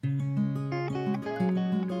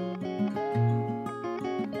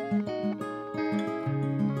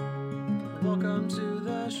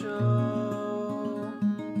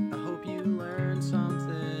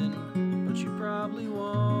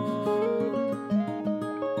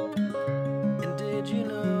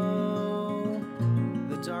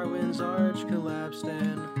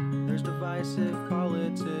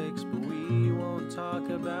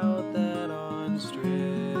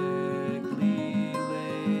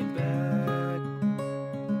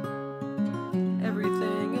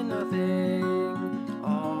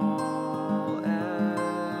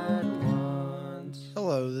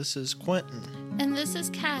this is Quentin. And this is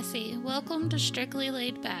Cassie. Welcome to Strictly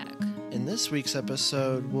Laid Back. In this week's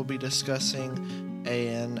episode, we'll be discussing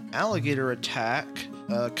an alligator attack,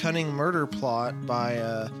 a cunning murder plot by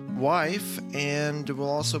a wife, and we'll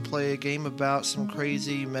also play a game about some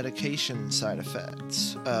crazy medication side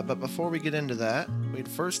effects. But before we get into that, we'd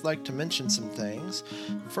first like to mention some things.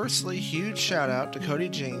 Firstly, huge shout out to Cody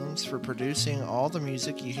James for producing all the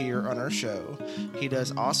music you hear on our show. He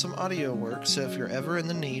does awesome audio work, so if you're ever in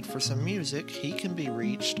the need for some music, he can be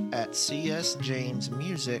reached at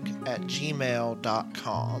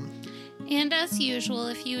csjamesmusic@gmail.com. And as usual,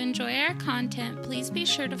 if you enjoy our content, please be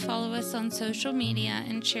sure to follow us on social media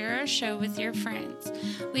and share our show with your friends.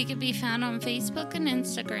 We can be found on Facebook and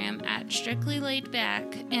Instagram at Strictly Laid Back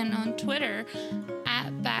and on Twitter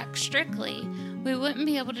at BackStrictly. We wouldn't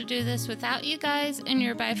be able to do this without you guys, and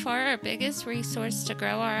you're by far our biggest resource to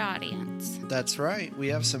grow our audience. That's right. We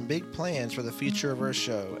have some big plans for the future of our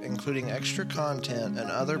show, including extra content and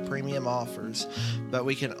other premium offers, but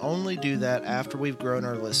we can only do that after we've grown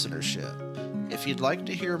our listenership. If you'd like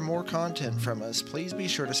to hear more content from us, please be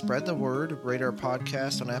sure to spread the word, rate our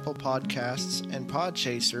podcast on Apple Podcasts and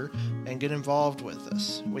Podchaser, and get involved with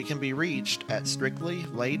us. We can be reached at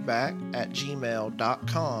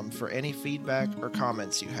strictlylaidback@gmail.com for any feedback or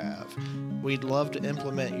comments you have. We'd love to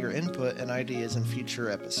implement your input and ideas in future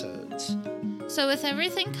episodes. So with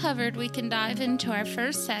everything covered, we can dive into our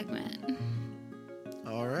first segment.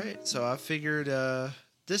 All right, so I figured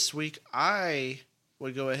this week I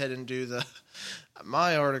would go ahead and do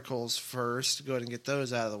my articles first. Go ahead and get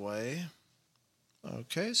those out of the way.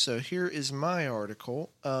 Okay, so here is my article.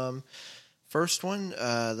 First one,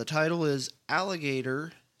 the title is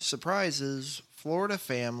Alligator Surprises Florida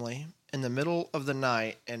Family in the Middle of the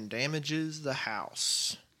Night and Damages the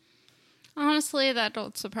House. Honestly, that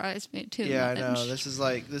don't surprise me too much. Yeah, I know.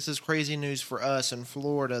 This is crazy news for us in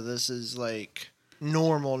Florida. This is like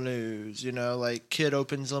normal news, like kid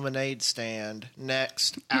opens lemonade stand.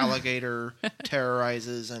 Next, alligator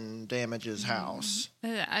terrorizes and damages house.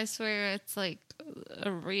 I swear it's like a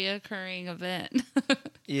reoccurring event.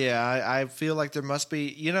 Yeah, I feel like there must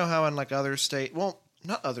be, how in like other states, well,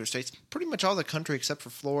 not other states, pretty much all the country except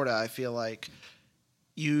for Florida, I feel like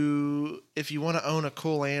if you want to own a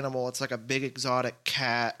cool animal, it's like a big exotic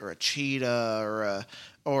cat or a cheetah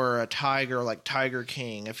or a tiger, like Tiger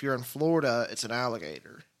King. If you're in Florida, it's an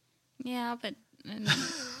alligator. Yeah, but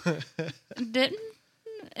didn't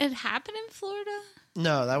it happen in Florida?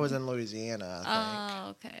 No, that was in Louisiana,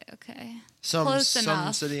 I think. Oh, okay. Close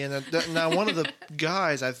enough. City. Now, one of the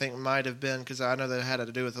guys, I think, might have been, because I know that it had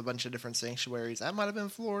to do with a bunch of different sanctuaries. That might have been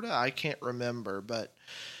Florida. I can't remember, but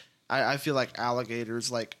I feel like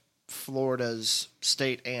alligators like Florida's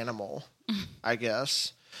state animal, I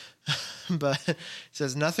guess. But it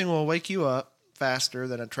says, nothing will wake you up faster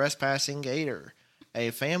than a trespassing gator.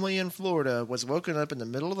 A family in Florida was woken up in the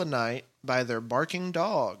middle of the night by their barking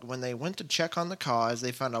dog. When they went to check on the cause,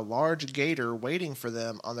 they found a large gator waiting for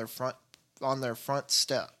them on their front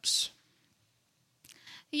steps.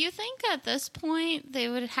 You think at this point they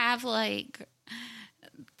would have like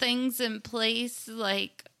things in place,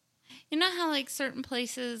 like, how like certain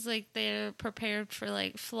places like they're prepared for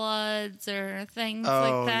like floods or things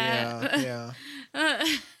like that? Yeah.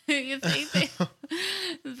 You think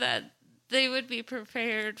that they would be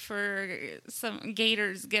prepared for some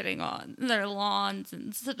gators getting on their lawns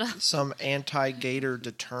and stuff? Some anti-gator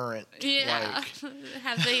deterrent. Yeah.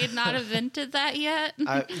 Have they not invented that yet?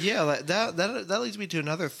 That leads me to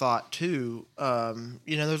another thought, too.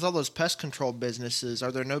 There's all those pest control businesses.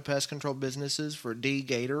 Are there no pest control businesses for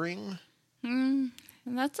de-gatoring?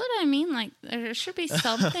 That's what I mean. Like, there should be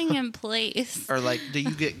something in place. Or, like, do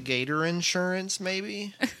you get gator insurance,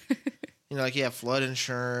 maybe? Like you have flood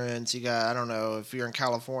insurance. You got, I don't know, if you're in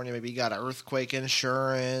California, maybe you got earthquake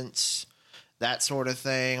insurance, that sort of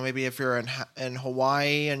thing. Maybe if you're in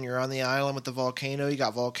Hawaii and you're on the island with the volcano, you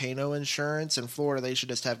got volcano insurance. In Florida, they should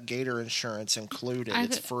just have gator insurance included.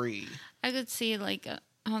 It's free. I could see, like,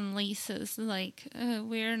 on leases, like,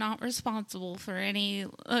 we're not responsible for any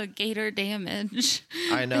gator damage.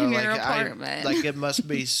 I know, in your apartment. It must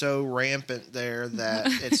be so rampant there that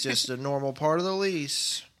it's just a normal part of the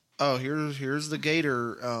lease. Oh, here's the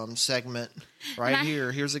gator segment right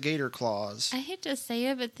here. Here's a gator clause. I hate to say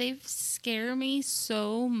it, but they scare me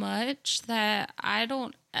so much that I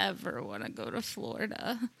don't ever want to go to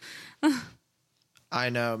Florida. I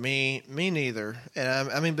know, me neither.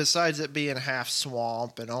 And besides it being half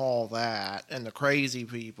swamp and all that, and the crazy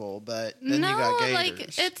people, but then you got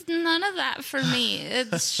gators. It's none of that for me.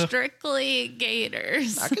 It's strictly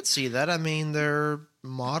gators. I could see that. They're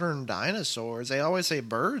modern dinosaurs. They always say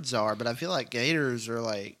birds are, but I feel like gators are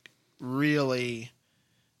like really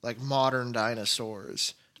like modern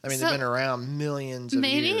dinosaurs. I mean, they've been around millions of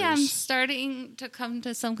years. Maybe I'm starting to come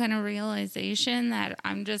to some kind of realization that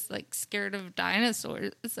I'm just like scared of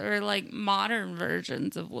dinosaurs or like modern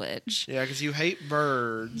versions of which. Yeah, because you hate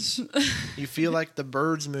birds. You feel like the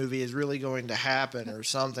Birds movie is really going to happen or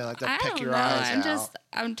something like that. Pick your eyes out.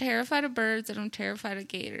 I'm terrified of birds and I'm terrified of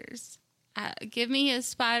gators. Give me a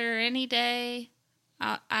spider any day.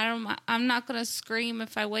 I'm not going to scream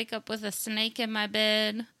if I wake up with a snake in my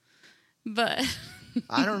bed, but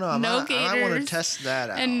I don't know. I want to test that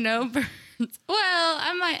out. And no birds. Well,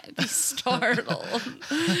 I might be startled,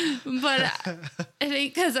 but it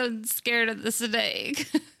ain't because I'm scared of the snake.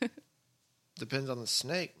 Depends on the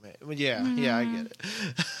snake, man. Well, yeah, I get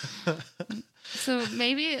it. So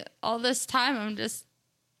maybe all this time I'm just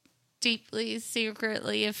deeply,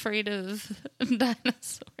 secretly afraid of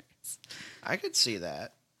dinosaurs. I could see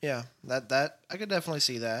that. Yeah, that I could definitely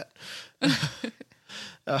see that.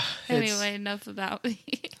 Anyway, enough about me.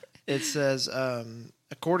 It says,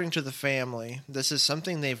 according to the family, this is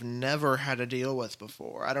something they've never had to deal with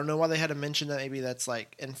before. I don't know why they had to mention that. Maybe that's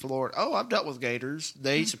like in Florida. Oh, I've dealt with gators.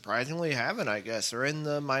 They surprisingly haven't, I guess. They're in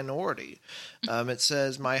the minority. It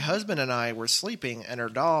says, my husband and I were sleeping, and our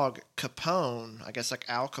dog, Capone, I guess like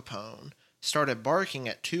Al Capone, started barking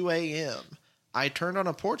at 2 a.m. I turned on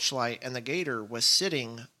a porch light, and the gator was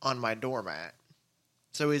sitting on my doormat.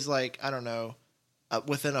 So he's like, I don't know,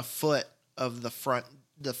 within a foot of the front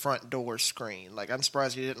door screen. Like, I'm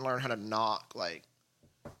surprised he didn't learn how to knock. Like,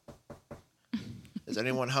 is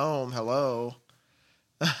anyone home? Hello.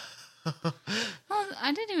 Well,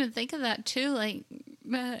 I didn't even think of that too. Like,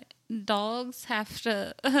 dogs have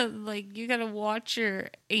to like, you got to watch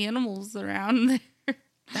your animals around there.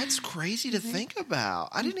 That's crazy to think about.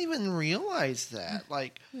 I didn't even realize that.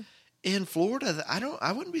 Like, in Florida,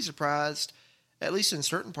 I wouldn't be surprised, at least in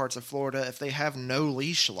certain parts of Florida, if they have no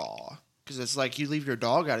leash law. Because it's like you leave your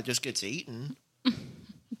dog out, it just gets eaten.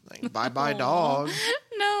 Like, bye-bye dog.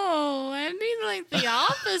 No, I mean like the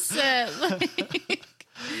opposite. Like,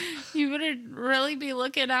 you better really be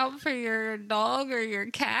looking out for your dog or your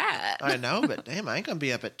cat. I know, but damn, I ain't going to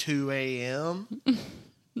be up at 2 a.m.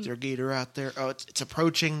 Is there a gator out there? Oh, it's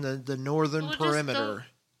approaching the northern perimeter.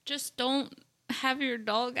 Just don't have your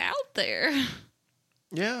dog out there.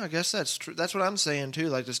 Yeah, I guess that's true. That's what I'm saying too.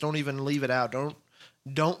 Like, just don't even leave it out.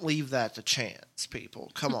 Don't leave that to chance, people.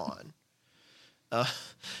 Come on.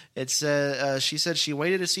 It said she said she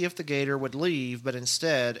waited to see if the gator would leave, but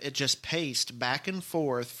instead it just paced back and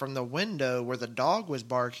forth from the window where the dog was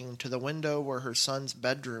barking to the window where her son's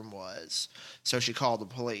bedroom was. So she called the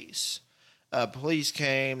police. Police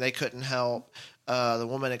came. They couldn't help. The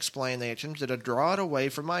woman explained they attempted to draw it away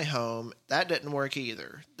from my home. That didn't work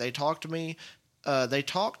either. They talked to me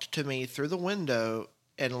through the window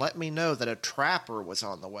and let me know that a trapper was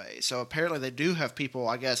on the way. So apparently they do have people,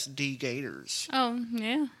 I guess, de-gators. Oh,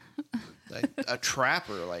 yeah. Like a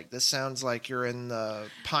trapper. Like, this sounds like you're in the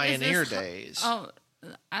pioneer days.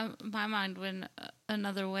 My mind went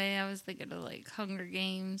another way. I was thinking of like Hunger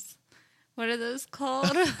Games. What are those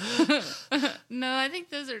called? No, I think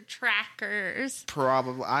those are trackers.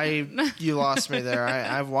 Probably. You lost me there.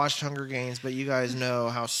 I've watched Hunger Games, but you guys know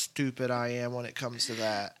how stupid I am when it comes to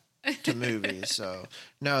that, to movies. So,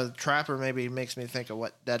 no, the trapper maybe makes me think of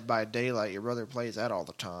what Dead by Daylight. Your brother plays that all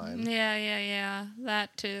the time. Yeah.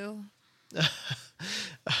 That too.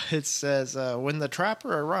 It says, when the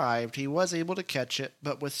trapper arrived, he was able to catch it,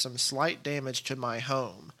 but with some slight damage to my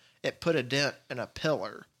home. It put a dent in a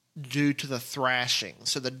pillar due to the thrashing.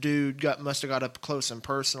 So the dude must have got up close and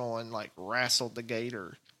personal and like wrestled the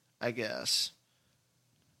gator, I guess.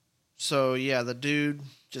 So yeah, the dude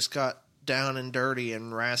just got down and dirty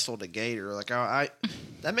and wrestled a gator. Like,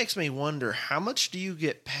 that makes me wonder, how much do you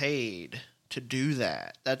get paid to do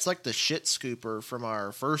that? That's like the shit scooper from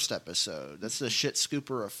our first episode. That's the shit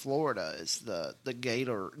scooper of Florida, is the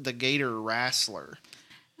gator wrestler.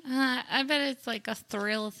 I bet it's like a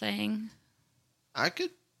thrill thing. I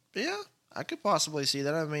could possibly see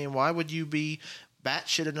that. I mean, why would you be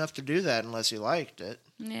batshit enough to do that unless you liked it?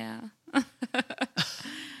 Yeah.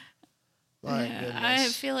 My goodness. I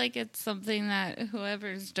feel like it's something that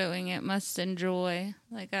whoever's doing it must enjoy.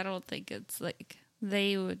 Like, I don't think it's like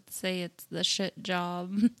they would say it's the shit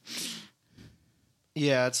job.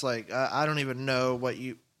 Yeah, it's like, I don't even know what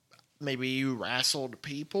maybe you wrestled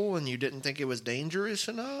people and you didn't think it was dangerous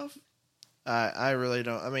enough? I really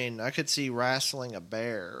don't. I mean, I could see wrestling a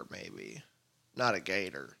bear, maybe. Not a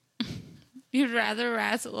gator. You'd rather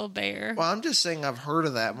wrestle a bear. Well, I'm just saying I've heard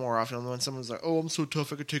of that more often when someone's like, "Oh, I'm so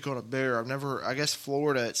tough I could take on a bear." I've never. I guess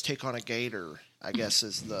Florida, it's take on a gator. I guess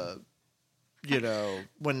is the,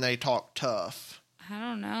 when they talk tough. I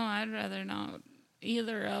don't know. I'd rather not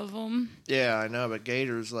either of them. Yeah, I know, but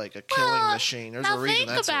gator's like a killing machine. There's a reason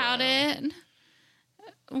that's think about around. it.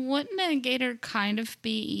 Wouldn't a gator kind of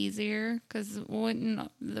be easier? Because wouldn't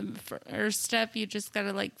the first step you just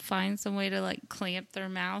gotta like find some way to like clamp their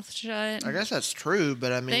mouth shut? I guess that's true,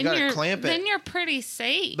 but I mean, you Then gotta clamp it. Then you're pretty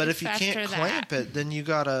safe. But if you can't clamp it, then you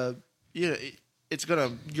gotta, it's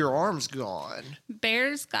gonna, your arm's gone.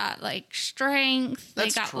 Bears got like strength.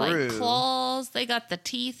 That's they got true. like claws. They got the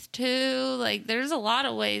teeth too. Like there's a lot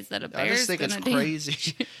of ways that a bear's I just think it's gonna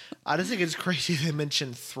crazy. I just think it's crazy they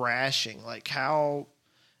mentioned thrashing. Like how,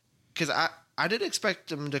 because I did expect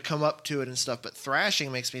them to come up to it and stuff, but thrashing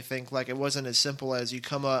makes me think like it wasn't as simple as you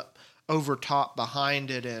come up over top behind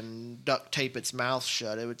it and duct tape its mouth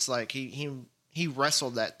shut. It's like he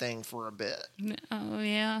wrestled that thing for a bit. Oh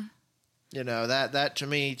yeah. That to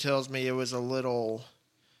me tells me it was a little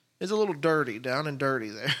dirty, down and dirty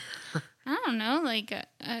there. I don't know. Like,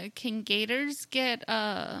 can gators get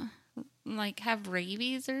like have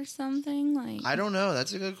rabies or something? Like, I don't know.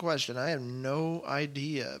 That's a good question. I have no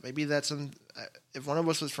idea. Maybe that's if one of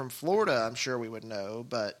us was from Florida, I'm sure we would know.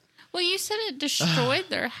 But well, you said it destroyed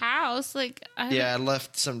their house. Like, I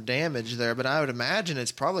left some damage there. But I would imagine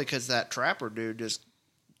it's probably because that trapper dude just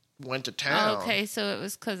went to town. Okay, so it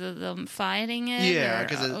was because of them fighting it. Yeah,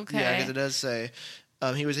 because it does say.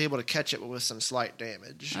 He was able to catch it with some slight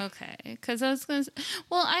damage. Okay, because I was going to...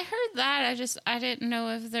 Well, I heard that. I didn't know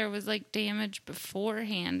if there was, like, damage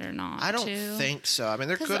beforehand or not, I don't think so. I mean,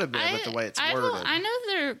 there could have been with the way it's worded. I know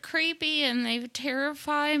they're creepy and they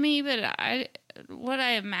terrify me, but what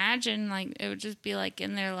I imagine, like, it would just be, like,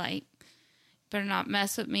 in there, like, better not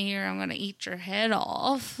mess with me or I'm going to eat your head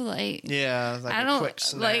off. Like, yeah, like I a don't quick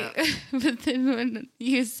snap. like, but then when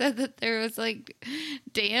you said that there was like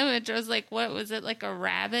damage, I was like, what was it? Like a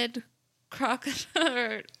rabid crocodile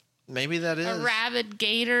or maybe that is a rabid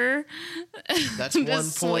gator? That's one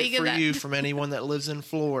point for you from anyone that lives in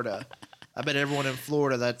Florida. I bet everyone in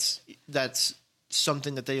Florida, that's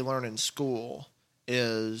something that they learn in school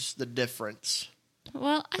is the difference.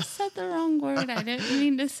 Well, I said the wrong word. I didn't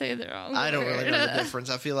mean to say the wrong word. I don't really know the difference.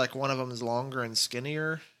 I feel like one of them is longer and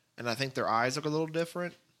skinnier, and I think their eyes look a little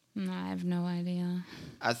different. No, I have no idea.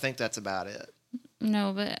 I think that's about it.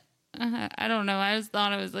 No, but I don't know. I just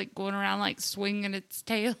thought it was like going around like swinging its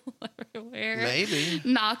tail everywhere. Maybe.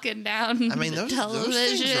 Knocking down those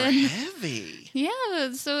television. things are heavy.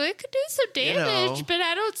 Yeah, so it could do some damage, but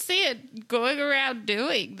I don't see it going around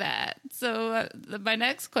doing that. So my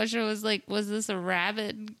next question was like, was this a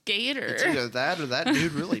rabid gator? It's either that or that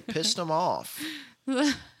dude really pissed him off.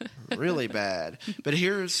 Really bad. But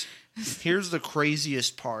here's the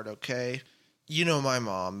craziest part, okay? You know my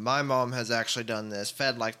mom. My mom has actually done this.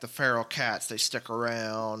 Fed like the feral cats. They stick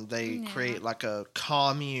around. They create like a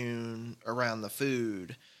commune around the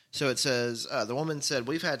food. So it says, the woman said,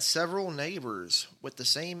 we've had several neighbors with the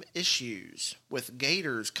same issues with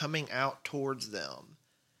gators coming out towards them.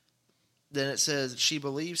 Then it says she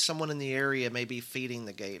believes someone in the area may be feeding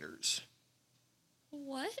the gators.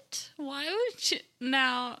 What? Why would you?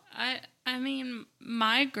 Now, I mean,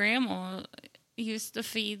 my grandma used to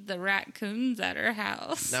feed the raccoons at her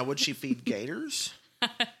house. Now, would she feed gators?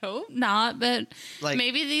 I hope not, but like,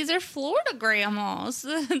 maybe these are Florida grandmas.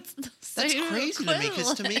 That's crazy to me,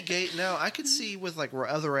 because to me, now I could see with like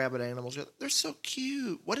other rabid animals, they're so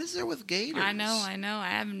cute. What is there with gators? I know. I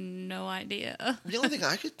have no idea. The only thing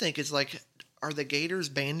I could think is like, are the gators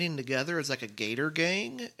banding together as like a gator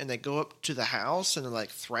gang, and they go up to the house and like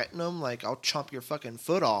threaten them, like, I'll chomp your fucking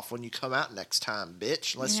foot off when you come out next time,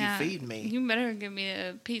 bitch, unless you feed me. You better give me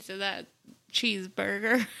a piece of that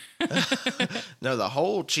cheeseburger. No, the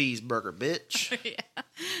whole cheeseburger, bitch.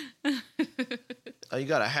 Yeah. Oh, you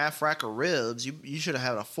got a half rack of ribs. You should have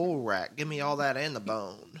had a full rack. Give me all that and the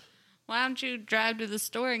bone. Why don't you drive to the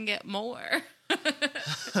store and get more?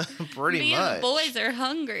 Pretty Me much. and the boys are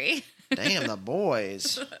hungry. Damn, the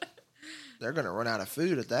boys. They're going to run out of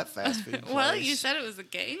food at that fast food place. Well, you said it was a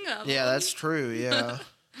gang of them. Yeah, that's true, yeah.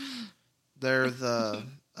 They're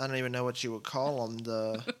I don't even know what you would call them,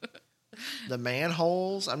 the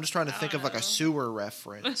manholes. I'm just trying to think of like a sewer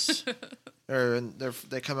reference.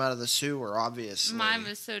 They come out of the sewer, obviously. Mine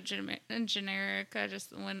was so generic. I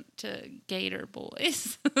just went to Gator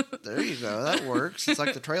Boys. There you go. That works. It's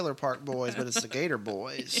like the Trailer Park Boys, but it's the Gator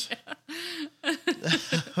Boys. Yeah.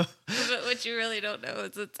 But what you really don't know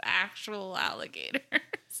is it's actual alligators.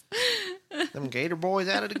 Them Gator Boys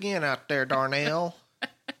at it again out there, Darnell.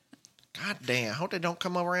 God damn, I hope they don't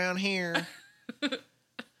come around here.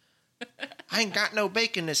 I ain't got no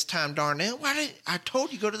bacon this time, Darnell. I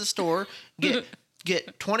told you go to the store,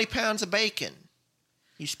 get 20 pounds of bacon.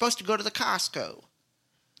 You're supposed to go to the Costco.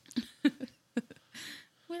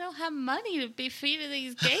 We don't have money to be feeding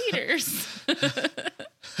these gators.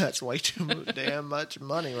 That's way too damn much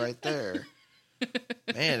money right there.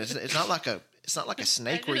 Man, it's not like a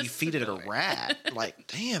snake where you feed it a rat. Like,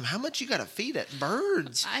 damn, how much you got to feed it?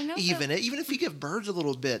 Birds. I know. Even if you give birds a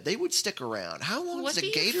little bit, they would stick around. How long does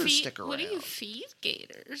a gator stick around? What do you feed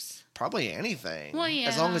gators? Probably anything. Well, yeah.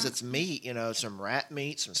 As long as it's meat, some rat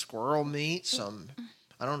meat, some squirrel meat, some,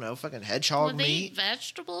 I don't know, fucking hedgehog Would they meat. eat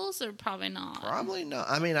vegetables or probably not? Probably not.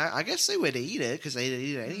 I mean, I guess they would eat it because they'd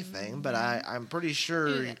eat anything. But I'm pretty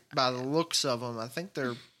sure by the looks of them, I think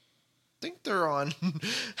they're on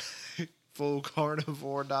full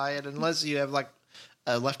carnivore diet. Unless you have like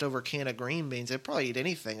a leftover can of green beans, they'd probably eat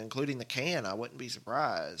anything, including the can. I wouldn't be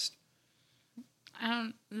surprised.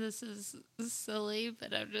 This is silly,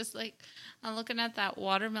 but I'm looking at that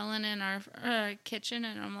watermelon in our kitchen,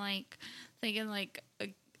 and I'm like thinking like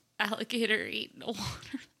an alligator eating water.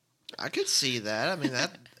 I could see that. I mean,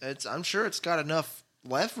 I'm sure it's got enough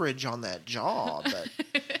leverage on that jaw, but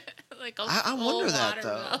like I wonder that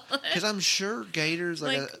though, because I'm sure gators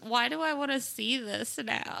why do I want to see this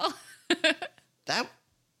now?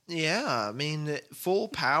 Yeah, I mean, full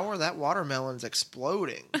power, that watermelon's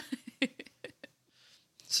exploding.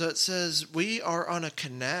 So it says, we are on a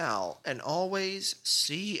canal and always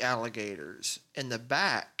see alligators in the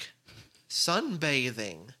back,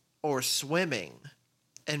 sunbathing or swimming.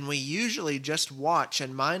 And we usually just watch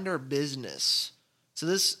and mind our business. So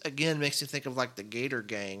this, again, makes me think of like the Gator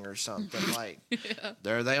Gang or something. Like,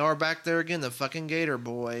 There they are back there again, the fucking Gator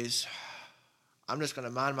boys. I'm just going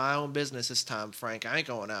to mind my own business this time, Frank. I ain't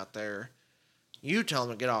going out there. You tell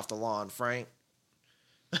them to get off the lawn, Frank.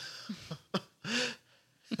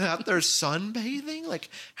 Out there sunbathing? Like,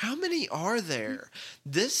 how many are there?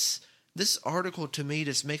 This article to me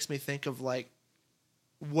just makes me think of like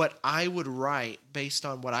what I would write based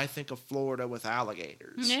on what I think of Florida with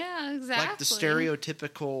alligators. Yeah, exactly. Like the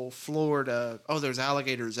stereotypical Florida, there's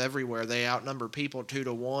alligators everywhere. They outnumber people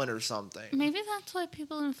 2-1 or something. Maybe that's why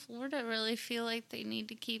people in Florida really feel like they need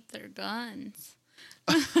to keep their guns.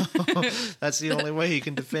 That's the only way you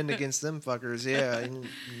can defend against them fuckers. Yeah, you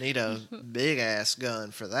need a big ass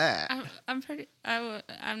gun for that.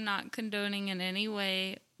 I'm not condoning in any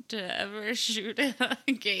way to ever shoot a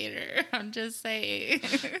gator. I'm just saying.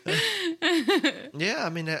 Yeah, I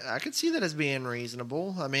mean, I could see that as being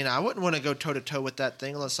reasonable. I mean, I wouldn't want to go toe to toe with that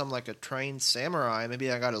thing unless I'm like a trained samurai.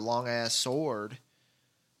 Maybe I got a long ass sword.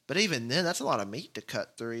 But even then, that's a lot of meat to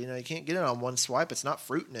cut through. You can't get it on one swipe. It's not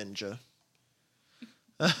Fruit Ninja.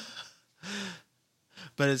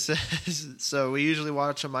 But it says, so we usually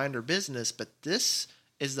watch them mind their business, but this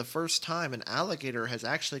is the first time an alligator has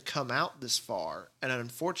actually come out this far, and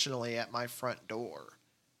unfortunately at my front door.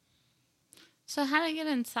 So how did it get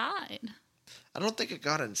inside? I don't think it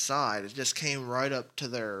got inside. It just came right up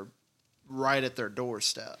to right at their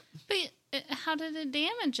doorstep. But how did it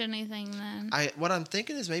damage anything then? What I'm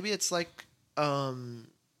thinking is maybe it's like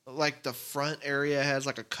the front area has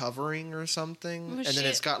like a covering or something, and then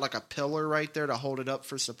it's got like a pillar right there to hold it up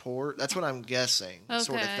for support. That's what I'm guessing,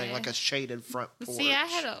 sort of thing, like a shaded front porch. See, I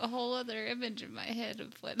had a whole other image in my head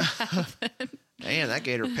of what happened. Man, that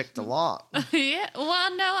gator picked the lock. Yeah,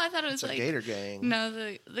 well, no, I thought it was it's a Gator Gang.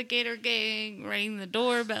 No, the Gator Gang rang the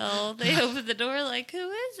doorbell. They opened the door like, who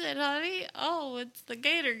is it, honey? Oh, it's the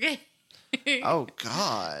Gator Gang. Oh,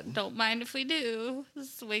 God. Don't mind if we do.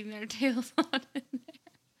 Swing their tails on in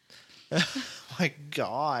there. My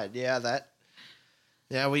God, we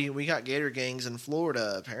got gator gangs in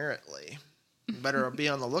Florida apparently. You better be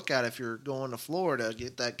on the lookout if you're going to Florida.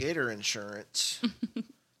 Get that gator insurance.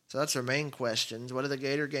 So that's our main questions. What do the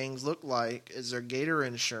gator gangs look like? Is there gator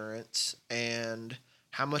insurance? And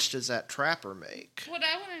how much does that trapper make? What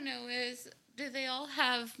I want to know is, do they all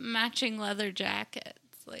have matching leather jackets?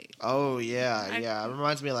 Oh yeah. It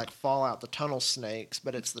reminds me of like Fallout, the tunnel snakes,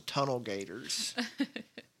 but it's the tunnel gators.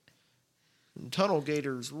 Tunnel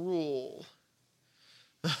gators rule.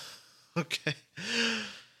 Okay.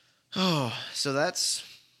 Oh, so that's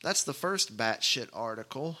the first batshit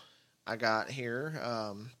article I got here.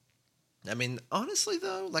 I mean, honestly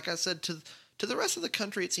though, like I said, to the rest of the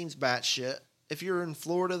country, it seems batshit. If you're in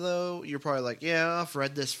Florida though, you're probably like, yeah, I've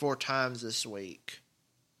read this 4 times this week.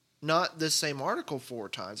 Not this same article 4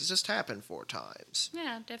 times. It's just happened 4 times.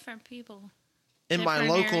 Yeah, different people. In my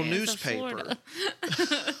local newspaper.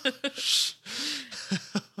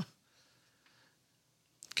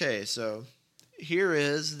 Okay, so here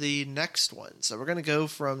is the next one. So we're going to go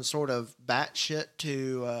from sort of batshit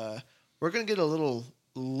to we're going to get a little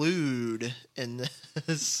lewd in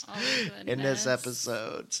this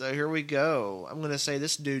episode. So here we go. I'm going to say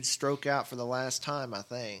this dude stroke out for the last time, I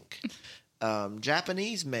think.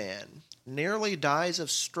 Japanese man nearly dies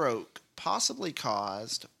of stroke, possibly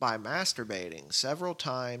caused by masturbating several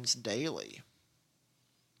times daily.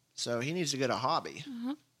 So he needs to get a hobby.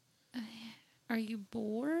 Are you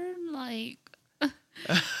bored? Like,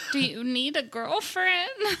 do you need a girlfriend?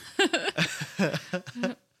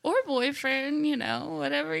 Or boyfriend,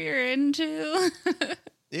 whatever you're into.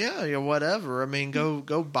 Yeah, whatever. I mean,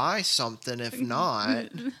 go buy something. If not,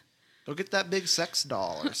 go get that big sex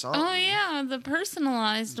doll or something. Oh, yeah, the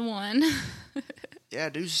personalized one. Yeah,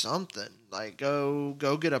 do something. Like, go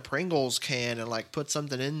get a Pringles can and, like, put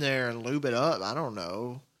something in there and lube it up. I don't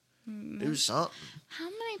know. Do something. How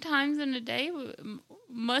many times in a day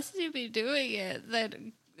must you be doing it that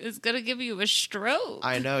is going to give you a stroke?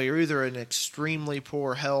 I know. You're either in extremely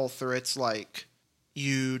poor health or it's like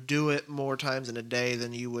you do it more times in a day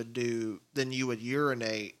than you would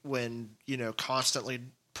urinate when, constantly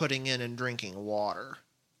putting in and drinking water.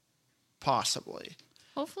 Possibly.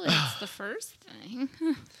 Hopefully it's the first thing.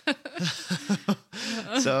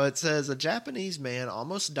 So it says, a Japanese man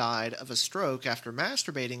almost died of a stroke after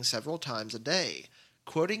masturbating several times a day.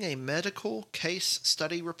 Quoting a medical case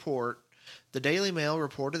study report, the Daily Mail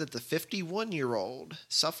reported that the 51-year-old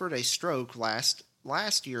suffered a stroke last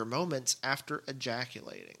year moments after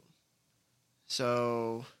ejaculating.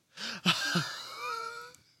 So...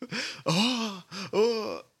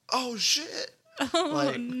 oh, shit!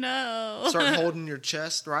 Oh, no. Start holding your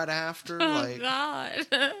chest right after. Oh, God.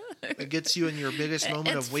 It gets you in your biggest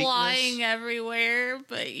moment of weakness. It's flying everywhere,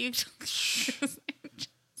 but you...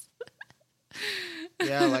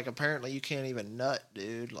 Yeah, like, apparently you can't even nut,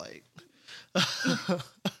 dude. Like...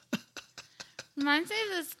 Reminds me of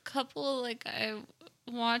this couple, like, I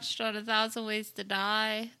watched on 1,000 Ways to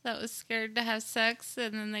Die that was scared to have sex,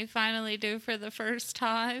 and then they finally do for the first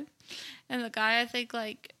time. And the guy, I think,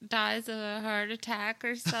 like, dies of a heart attack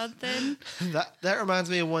or something. That reminds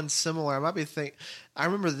me of one similar. I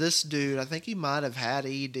remember this dude. I think he might have had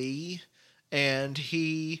ED, and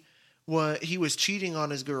he was cheating on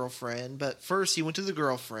his girlfriend. But first, he went to the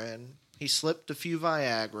girlfriend. He slipped a few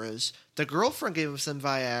Viagras. The girlfriend gave him some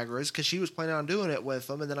Viagras because she was planning on doing it with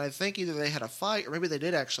him. And then I think either they had a fight or maybe they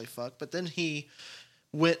did actually fuck. But then he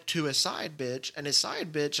went to his side bitch, and his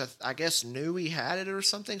side bitch, I guess, knew he had it or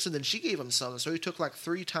something. So then she gave him some. So he took like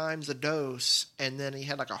 3 times the dose, and then he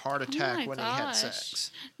had like a heart attack when he had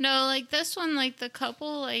sex. No, like this one, like the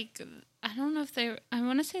couple, like, I don't know if I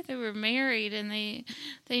want to say they were married, and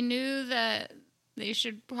they knew that they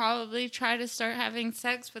should probably try to start having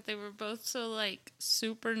sex, but they were both so, like,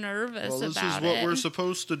 super nervous about it. Well, this is what we're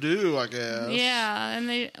supposed to do, I guess. Yeah,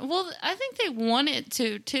 and I think they wanted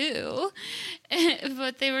to, too.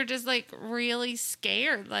 But they were just, like, really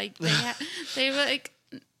scared. Like, they like,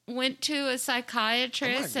 went to a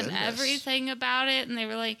psychiatrist and everything about it, and they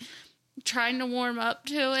were, like, trying to warm up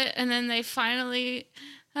to it, and then they finally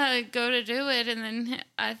go to do it, and then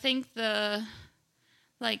I think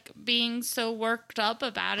like, being so worked up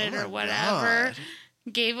about it or whatever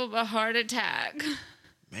gave him a heart attack.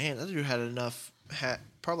 Man, that dude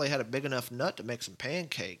probably had a big enough nut to make some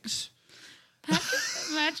pancakes.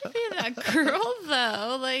 Imagine being that girl,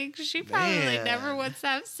 though. Like, she probably never wants to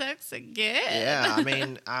have sex again. Yeah, I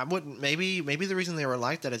mean, I wouldn't. Maybe the reason they were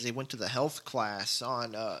like that is they went to the health class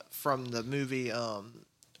from the movie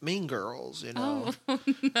Mean Girls, Oh, no,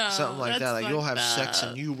 something like that. Like, you'll have sex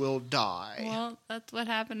and you will die. Well, that's what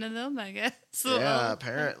happened to them, I guess. Yeah,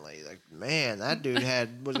 apparently. Like, man, that dude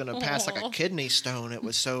was going to pass like a kidney stone. It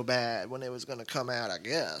was so bad when it was going to come out, I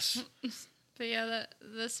guess. But yeah,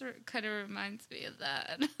 this kind of reminds me of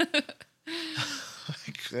that.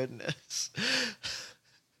 My goodness.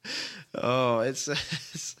 Oh, it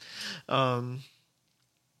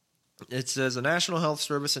says a National Health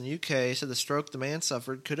Service in UK said the stroke the man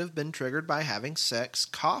suffered could have been triggered by having sex,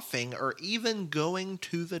 coughing, or even going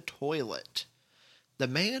to the toilet. The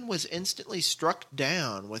man was instantly struck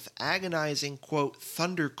down with agonizing, quote,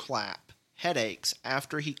 thunderclap headaches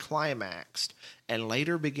after he climaxed and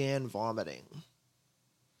later began vomiting.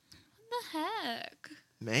 What the heck?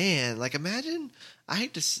 Man, like, imagine,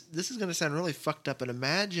 this is going to sound really fucked up, but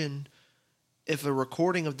imagine if a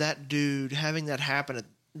recording of that dude having that happen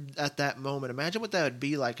at that moment. Imagine what that would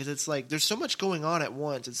be like, because it's like there's so much going on at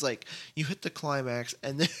once. It's like you hit the climax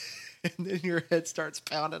and then your head starts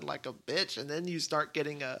pounding like a bitch, and then you start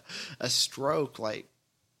getting a stroke. Like,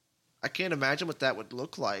 I can't imagine what that would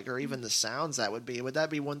look like, or even the sounds that would be. Would that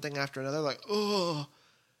be one thing after another? Like, oh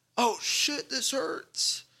shit, this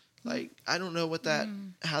hurts. Like, I don't know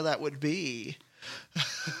how that would be.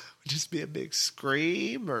 Would just be a big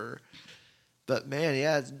scream, but man,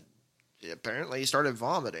 yeah. Apparently, he started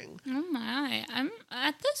vomiting. Oh my! I'm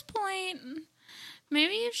at this point.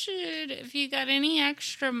 Maybe you should, if you got any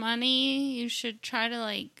extra money, you should try to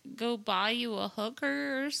like go buy you a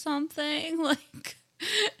hooker or something. Like,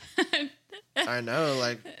 I know,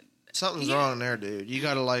 like something's wrong there, dude. You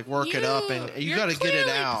got to like work it up, and you got to get it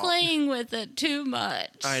out. Playing with it too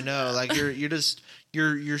much. I know, like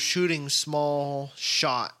you're shooting small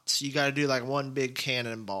shots. You got to do like one big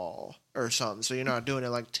cannonball or something, so you're not doing it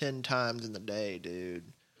like 10 times in the day,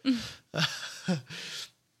 dude.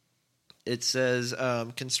 It says,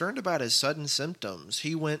 concerned about his sudden symptoms,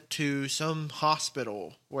 he went to some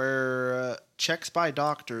hospital where checks by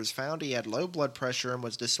doctors found he had low blood pressure and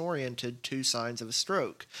was disoriented, 2 signs of a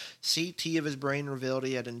stroke. CT of his brain revealed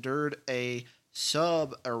he had endured a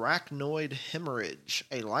subarachnoid hemorrhage,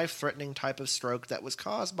 a life-threatening type of stroke that was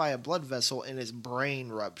caused by a blood vessel in his brain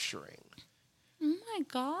rupturing. Oh my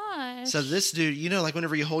gosh. So this dude, like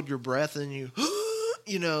whenever you hold your breath and you,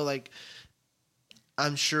 like...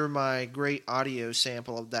 I'm sure my great audio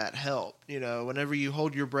sample of that helped. Whenever you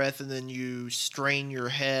hold your breath and then you strain your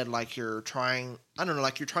head like you're trying,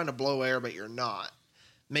 like you're trying to blow air, but you're not.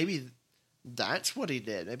 Maybe that's what he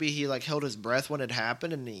did. Maybe he like held his breath when it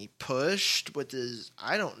happened and he pushed with his,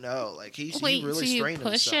 I don't know. Like he really strained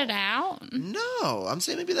himself. Push it out? No, I'm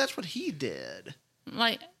saying maybe that's what he did.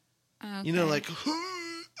 Like, okay. Like,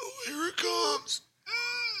 oh, here it comes.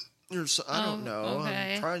 I don't know.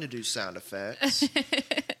 Okay. I'm trying to do sound effects.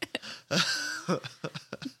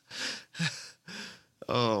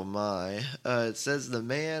 Oh, my. It says the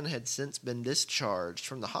man had since been discharged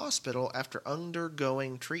from the hospital after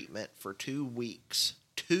undergoing treatment for 2 weeks.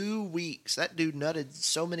 2 weeks. That dude nutted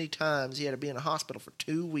so many times he had to be in a hospital for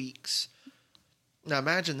 2 weeks. Now,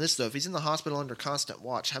 imagine this, though. If he's in the hospital under constant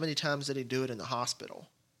watch, how many times did he do it in the hospital?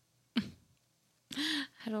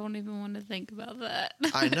 I don't even want to think about that.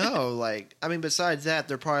 I know, besides that,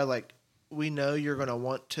 they're probably like, we know you're going to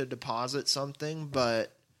want to deposit something,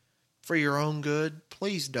 but for your own good,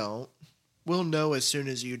 please don't. We'll know as soon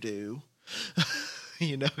as you do.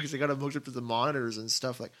 Because they got to hook up to the monitors and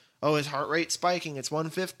stuff like, oh, his heart rate's spiking. It's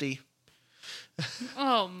 150.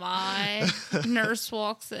 Oh, my. Nurse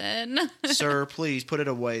walks in. Sir, please put it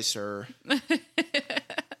away, sir.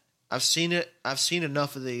 I've seen it. I've seen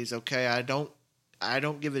enough of these, okay? I don't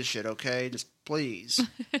give a shit, okay? Just please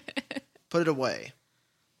put it away.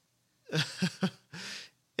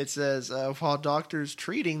 It says, while doctors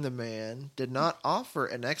treating the man did not offer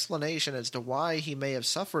an explanation as to why he may have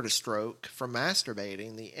suffered a stroke from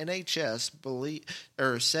masturbating, the NHS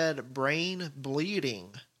said brain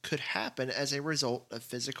bleeding could happen as a result of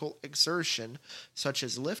physical exertion, such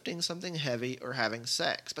as lifting something heavy or having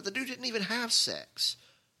sex. But the dude didn't even have sex.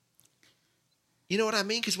 You know what I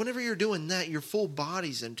mean? Because whenever you're doing that, your full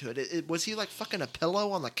body's into it. Was he like fucking a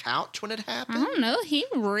pillow on the couch when it happened? I don't know. He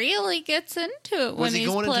really gets into it when he's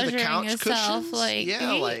going pleasuring into the couch himself.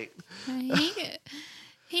 Cushions?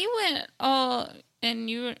 He went all, and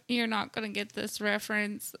you're not gonna get this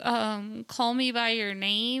reference. Call Me by Your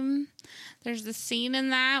Name. There's a scene in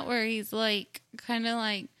that where he's like kind of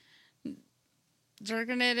like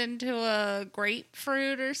jerking it into a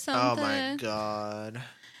grapefruit or something. Oh my god.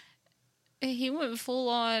 He went full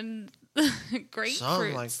on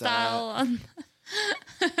grapefruit like style.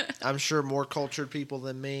 I'm sure more cultured people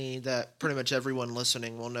than me, that pretty much everyone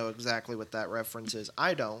listening will know exactly what that reference is.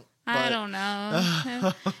 I don't. I don't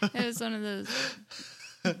know. It was one of those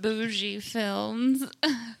bougie films.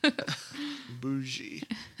 Bougie.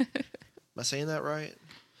 Am I saying that right?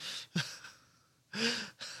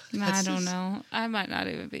 I don't know. I might not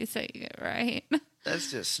even be saying it right.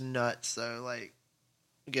 That's just nuts, though. Like,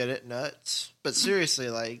 get it? Nuts. But seriously,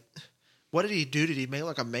 like, what did he do? Did he make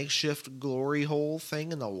like a makeshift glory hole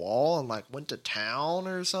thing in the wall and like went to town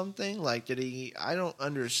or something? Like, did he? I don't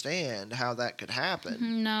understand how that could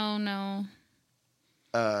happen. No.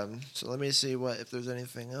 So let me see if there's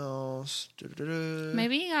anything else.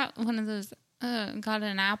 Maybe he got one of those. Got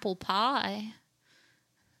an apple pie.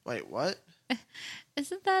 Wait, what?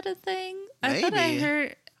 Isn't that a thing? Maybe. I thought I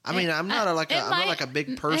heard. I mean, I'm not a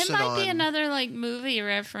big person. It might be another like movie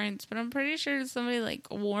reference, but I'm pretty sure somebody like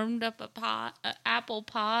warmed up a apple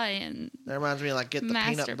pie, and that reminds me of like get the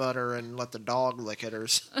peanut butter and let the dog lick it or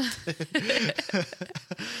something.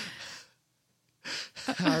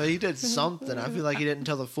 He did something. I feel like he didn't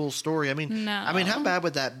tell the full story. I mean, no. how bad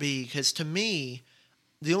would that be? Because to me,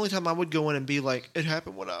 The only time I would go in and be like, it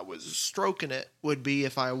happened when I was stroking it, would be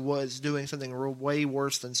if I was doing something way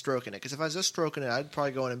worse than stroking it. Because if I was just stroking it, I'd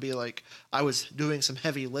probably go in and be like, I was doing some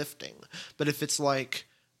heavy lifting. But if it's like,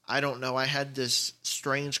 I don't know, I had this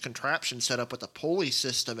strange contraption set up with a pulley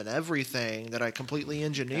system and everything that I completely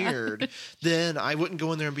engineered, then I wouldn't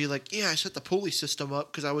go in there and be like, yeah, I set the pulley system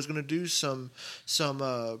up because I was going to do some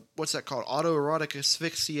what's that called? Autoerotic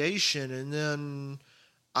asphyxiation, and then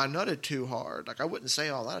I nutted too hard. Like, I wouldn't say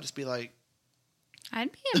all that. I'd just be like,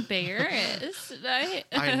 I'd be embarrassed.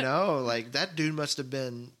 I know. Like, that dude must have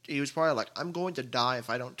been, he was probably like, I'm going to die if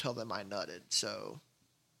I don't tell them I nutted. So,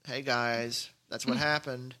 hey guys, that's what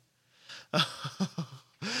happened.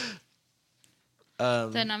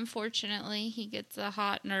 Then unfortunately he gets a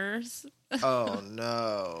hot nurse. Oh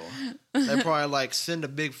no. They probably like send a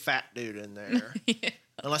big fat dude in there. Yeah.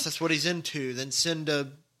 Unless that's what he's into, then send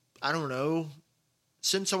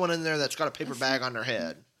someone in there that's got a paper bag on their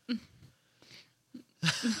head.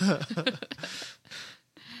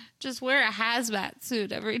 Just wear a hazmat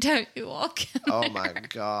suit every time you walk in Oh there. my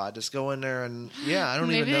god. Just go in there and I don't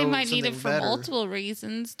Maybe even know. they might need it for better. multiple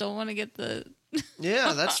reasons. Don't want to get the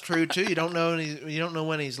Yeah, that's true too. You don't know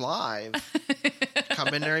when he's live. Come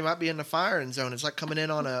in there, he might be in the firing zone. It's like coming in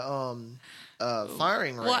on a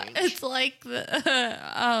firing range. What? It's like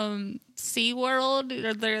the SeaWorld,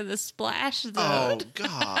 or they're the splash zone. Oh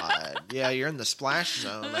god. Yeah, you're in the splash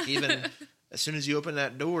zone. Like, even as soon as you open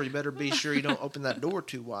that door, you better be sure you don't open that door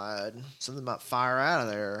too wide. Something might fire out of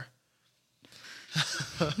there.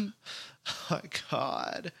 Oh my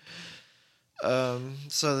god.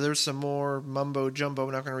 So there's some more mumbo jumbo.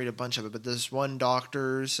 I'm not going to read a bunch of it, but this one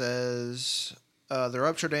doctor says the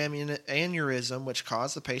ruptured aneurysm, which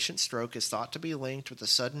caused the patient's stroke, is thought to be linked with a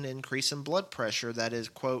sudden increase in blood pressure that is,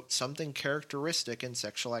 quote, something characteristic in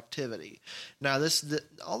sexual activity. Now,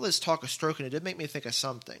 all this talk of stroking, it did make me think of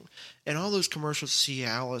something. And all those commercials,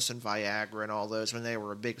 Cialis and Viagra and all those, when they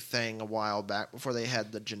were a big thing a while back, before they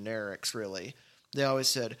had the generics, really, they always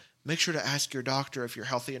said, make sure to ask your doctor if you're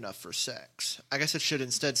healthy enough for sex. I guess it should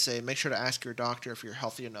instead say, make sure to ask your doctor if you're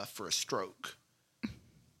healthy enough for a stroke.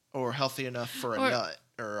 Or healthy enough for a nut.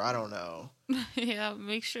 Or I don't know. Yeah,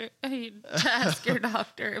 make sure to ask your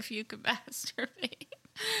doctor if you can masturbate.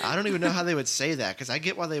 I don't even know how they would say that, because I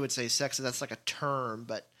get why they would say sex, that's like a term,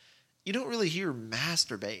 but you don't really hear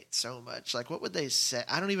masturbate so much. Like, what would they say?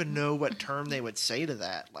 I don't even know what term they would say to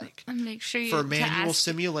that. Like, Make sure you for manual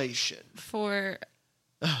simulation. For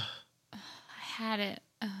I had it.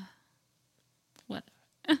 What?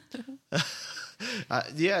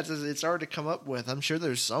 Yeah, it's hard to come up with. I'm sure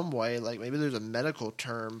there's some way, like maybe there's a medical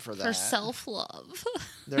term for that. For self-love.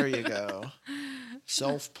 There you go.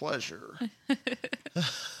 Self-pleasure.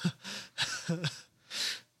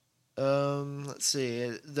 Let's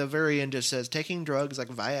see. The very end just says, taking drugs like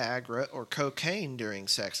Viagra or cocaine during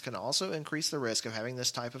sex can also increase the risk of having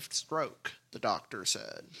this type of stroke, the doctor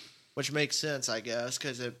said. Which makes sense, I guess,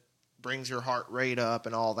 because it brings your heart rate up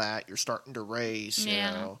and all that. You're starting to race. Yeah.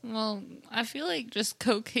 You know. Well, I feel like just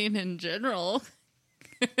cocaine in general.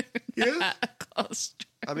 Yeah. Cost.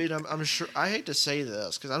 I mean, I'm sure. I hate to say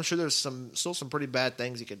this because I'm sure there's still some pretty bad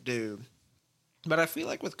things you could do, but I feel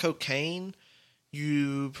like with cocaine,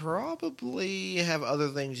 you probably have other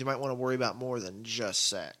things you might want to worry about more than just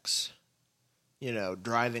sex. You know,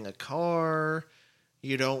 driving a car.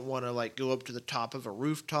 You don't want to like go up to the top of a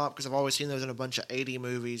rooftop, because I've always seen those in a bunch of 80s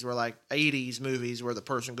movies where the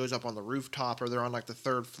person goes up on the rooftop, or they're on like the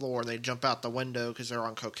third floor and they jump out the window because they're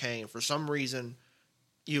on cocaine. For some reason,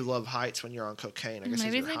 you love heights when you're on cocaine. I guess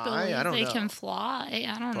Maybe you're they high. believe I don't they know. can fly.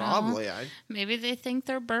 I don't know. Probably. Maybe they think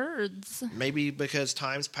they're birds. Maybe because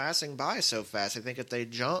time's passing by so fast. I think if they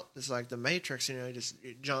jump, it's like the Matrix. You know, you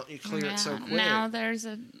jump, you clear it so quick. Now there's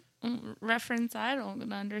a reference I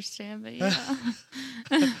don't understand, but yeah.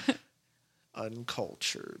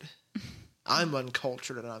 Uncultured. I'm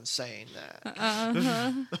uncultured and I'm saying that.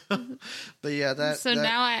 Uh-huh. But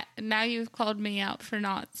yeah, now you've called me out for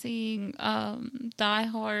not seeing Die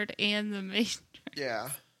Hard and The Matrix. Yeah,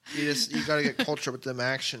 you got to get cultured with them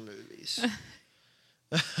action movies.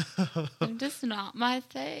 Just not my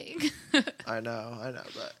thing. I know,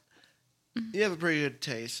 but you have a pretty good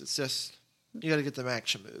taste. It's just you got to get them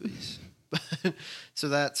action movies. So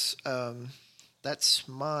that's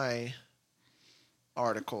my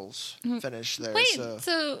articles finished there. Wait,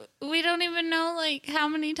 so we don't even know like how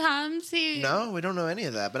many times he... No, we don't know any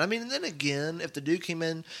of that. But I mean, then again, if the dude came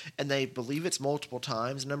in and they believe it's multiple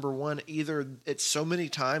times, number one, either it's so many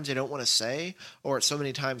times they don't want to say, or it's so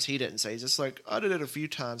many times he didn't say. He's just like, I did it a few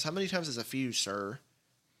times. How many times is a few, sir?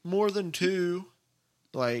 More than two.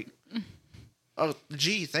 Like, Oh,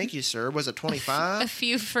 gee, thank you, sir. Was it A 25?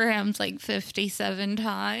 few frames, like 57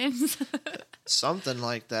 times. Something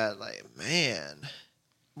like that. Like, man.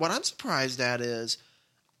 What I'm surprised at is,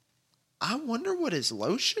 I wonder what his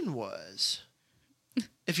lotion was.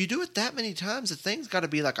 If you do it that many times, the thing's got to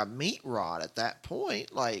be like a meat rod at that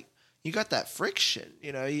point. Like, you got that friction,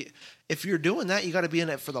 if you're doing that, you got to be in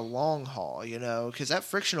it for the long haul, because that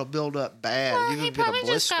friction will build up bad. Well, You he can get a probably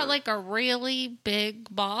just blister. got like a really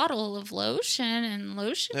big bottle of lotion, and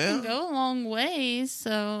lotion can go a long ways.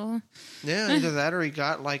 So yeah, either that or he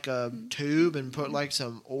got like a tube and put like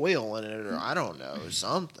some oil in it, or I don't know,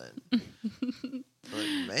 something. But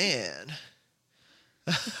man.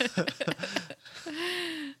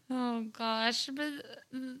 oh gosh, but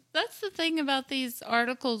that's the thing about these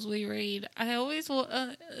articles we read. I always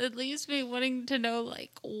it leaves me wanting to know,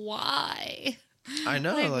 like, why. I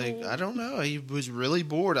know, I don't know. He was really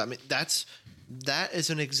bored. I mean, that is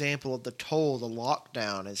an example of the toll the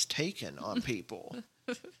lockdown has taken on people.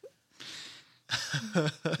 I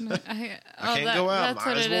can't go out.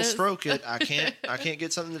 Might as well stroke it. I can't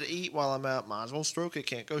get something to eat while I'm out. Might as well stroke it.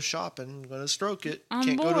 Can't go shopping. I'm gonna stroke it. I'm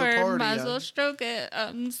can't bored. Go to a party. Might as well stroke it.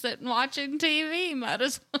 I'm sitting watching TV. Might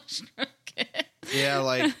as well stroke it. Yeah,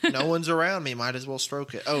 like no one's around me. Might as well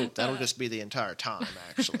stroke it. Oh, that'll just be the entire time.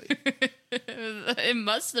 Actually, it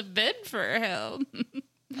must have been for him.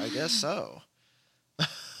 I guess so.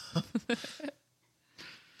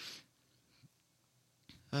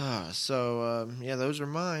 Yeah, those are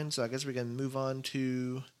mine. So I guess we can move on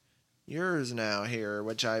to yours now here,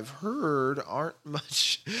 which I've heard aren't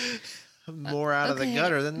much more out of the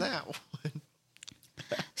gutter than that one.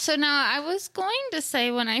 So now I was going to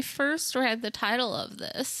say when I first read the title of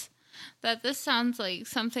this, that this sounds like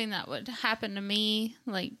something that would happen to me,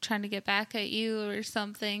 like trying to get back at you or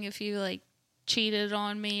something if you like cheated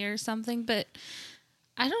on me or something. But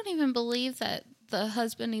I don't even believe that the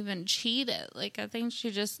husband even cheated. Like, I think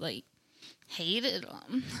she just like hated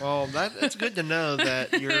him. Well, it's good to know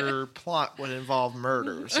that your plot would involve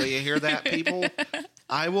murder. So you hear that, people?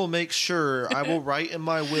 I will make sure, I will write in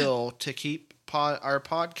my will to keep our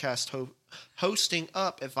podcast hosting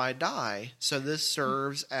up if I die. So this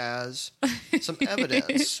serves as some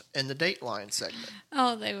evidence in the Dateline segment.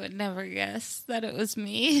 Oh, they would never guess that it was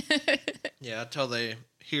me. Yeah, until they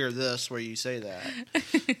hear this where you say that.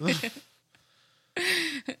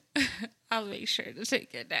 I'll make sure to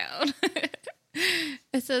take it down.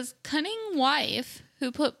 It says, cunning wife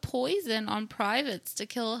who put poison on privates to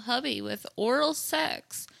kill hubby with oral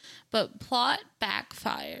sex, but plot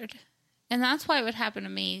backfired. And that's why it would happen to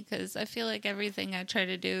me, because I feel like everything I try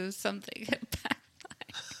to do is something that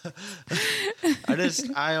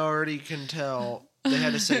backfires. I already can tell they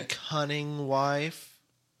had to say cunning wife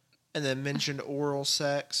and then mentioned oral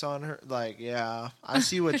sex on her. Like, yeah, I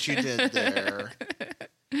see what you did there.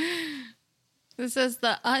 It says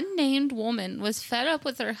the unnamed woman was fed up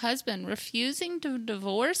with her husband refusing to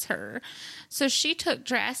divorce her, so she took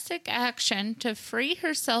drastic action to free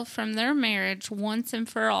herself from their marriage once and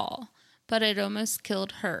for all, but it almost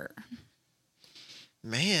killed her.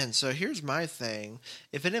 Man, so here's my thing.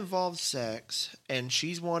 If it involves sex and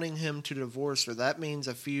she's wanting him to divorce her, that means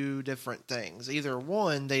a few different things. Either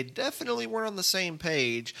one, they definitely weren't on the same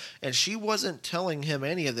page and she wasn't telling him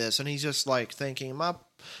any of this and he's just like thinking,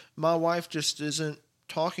 my wife just isn't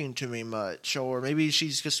talking to me much, or maybe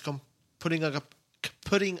she's just putting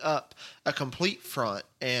up a complete front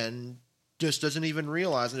and just doesn't even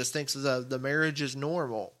realize and just thinks the marriage is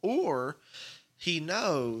normal. Or he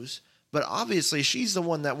knows, but obviously she's the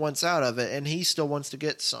one that wants out of it and he still wants to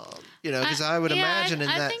get some, because I would imagine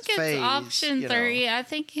I think it's option 3. I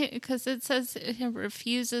think because it says he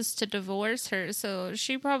refuses to divorce her, so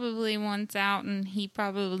she probably wants out and he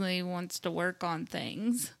probably wants to work on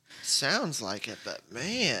things. Sounds like it, but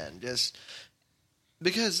man, just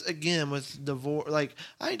because again with divorce, like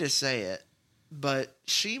I hate to say it, but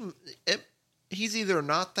he's either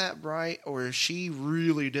not that bright or she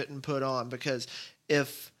really didn't put on, because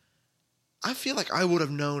I feel like I would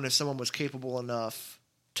have known if someone was capable enough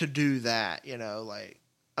to do that, like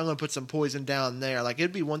I'm going to put some poison down there. Like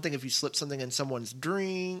it'd be one thing if you slip something in someone's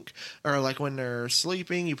drink or like when they're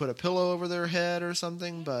sleeping, you put a pillow over their head or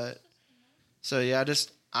something. But so, yeah,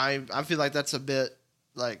 I feel like that's a bit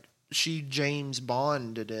like she James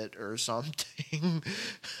Bonded it or something.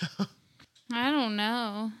 I don't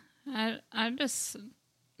know.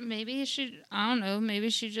 Maybe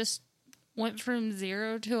she just went from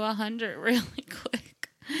 0 to 100 really quick.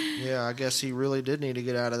 Yeah, I guess he really did need to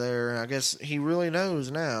get out of there. I guess he really knows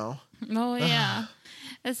now. Oh, yeah.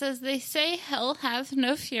 It says, they say hell hath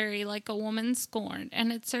no fury like a woman scorned.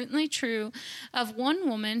 And it's certainly true of one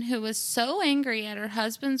woman who was so angry at her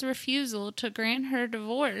husband's refusal to grant her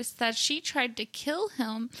divorce that she tried to kill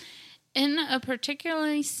him in a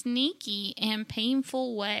particularly sneaky and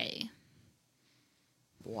painful way.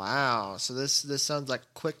 Wow. So this sounds like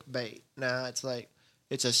clickbait. Now it's like,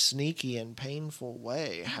 it's a sneaky and painful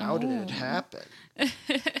way. How did it happen?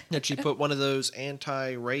 Did she put one of those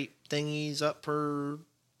anti-rape thingies up her,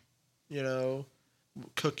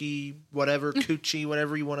 cookie, whatever, coochie,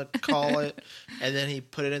 whatever you want to call it, and then he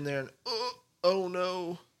put it in there and, oh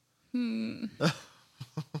no.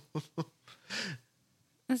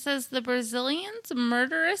 It says the Brazilian's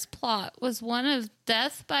murderous plot was one of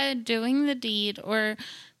death by doing the deed, or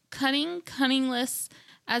cunningless,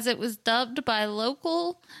 as it was dubbed by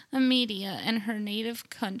local media in her native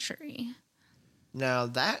country. Now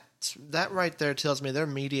that right there tells me their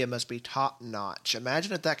media must be top notch.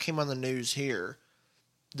 Imagine if that came on the news here.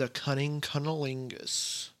 The cunning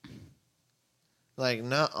cunnilingus. Like,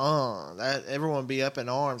 nuh-uh. That everyone would be up in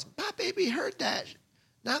arms. My baby heard that.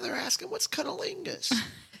 Now they're asking, what's cunnilingus?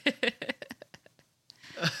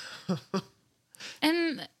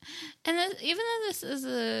 And even though this is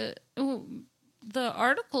the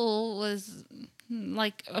article was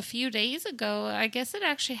like a few days ago, I guess it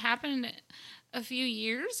actually happened a few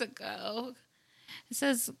years ago. It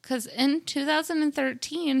says, because in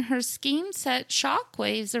 2013, her scheme set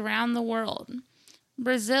shockwaves around the world.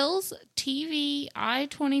 Brazil's TV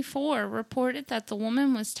I-24 reported that the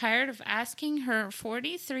woman was tired of asking her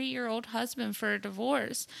 43-year-old husband for a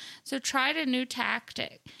divorce, so tried a new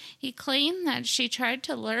tactic. He claimed that she tried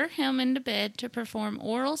to lure him into bed to perform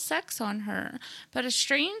oral sex on her, but a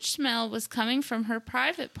strange smell was coming from her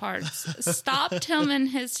private parts, stopped him in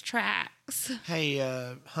his tracks. Hey,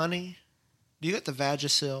 honey, do you got the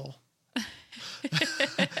Vagisil?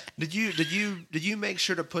 Did you make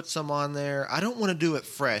sure to put some on there? I don't want to do it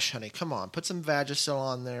fresh, honey. Come on, put some Vagisil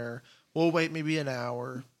on there. We'll wait maybe an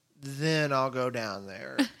hour, then I'll go down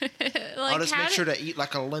there. I'll just make sure to eat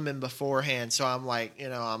like a lemon beforehand, so I'm like,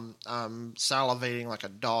 I'm salivating like a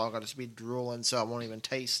dog. I'll just be drooling, so I won't even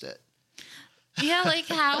taste it. Yeah, like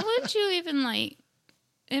how would you even like?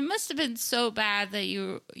 It must have been so bad that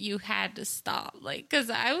you had to stop, like, because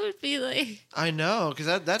I would be like... I know, because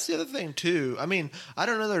that's the other thing, too. I mean, I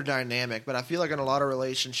don't know their dynamic, but I feel like in a lot of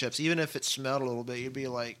relationships, even if it smelled a little bit, you'd be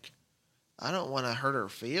like, I don't want to hurt her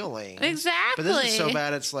feelings. Exactly. But this is so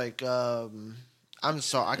bad, it's like, I'm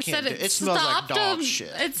sorry, I can't do it. It smells like dog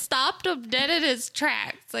shit. It stopped him dead in his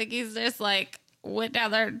tracks. Like, he's just like... went down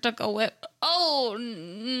there and took a whip. Oh,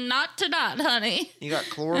 not tonight, honey. You got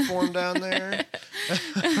chloroform down there?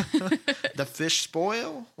 The fish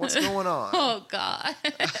spoil? What's going on? Oh, God.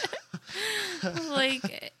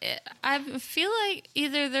 Like, I feel like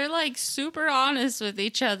either they're, like, super honest with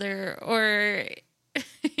each other or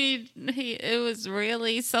it was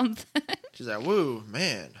really something. She's like, woo,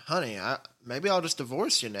 man, honey, maybe I'll just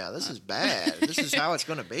divorce you now. This is bad. This is how it's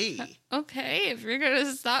going to be. Okay, if you're going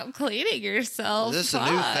to stop cleaning yourself, is this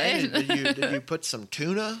fine. a new thing? Did you put some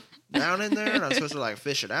tuna down in there and I'm supposed to like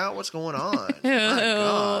fish it out? What's going on? My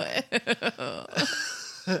God.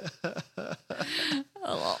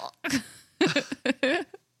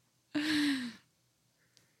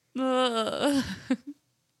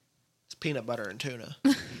 It's peanut butter and tuna.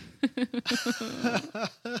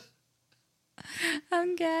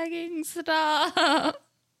 I'm gagging. Stop.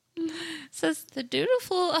 Says the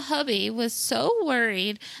dutiful hubby was so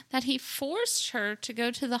worried that he forced her to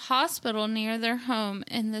go to the hospital near their home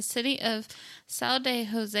in the city of Sal de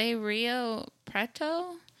Jose Rio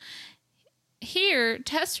Preto. Here,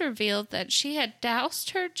 tests revealed that she had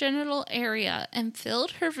doused her genital area and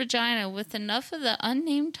filled her vagina with enough of the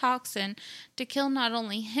unnamed toxin to kill not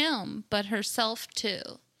only him, but herself too.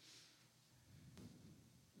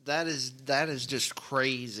 That is just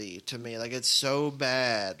crazy to me. Like, it's so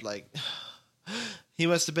bad. Like, he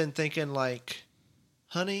must have been thinking, like,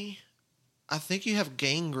 honey, I think you have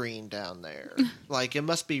gangrene down there. Like, it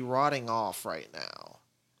must be rotting off right now.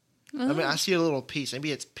 I mean, I see a little piece.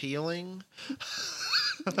 Maybe it's peeling.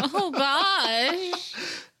 Oh, gosh.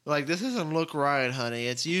 Like, this doesn't look right, honey.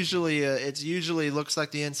 It's usually looks like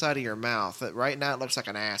the inside of your mouth. Right now, it looks like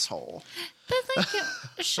an asshole. But, like,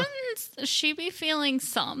 shouldn't she be feeling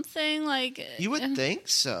something? Like, you would think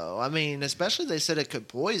so. I mean, especially they said it could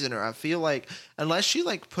poison her. I feel like, unless she,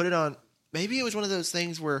 like, put it on, maybe it was one of those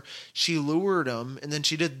things where she lured him, and then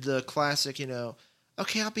she did the classic,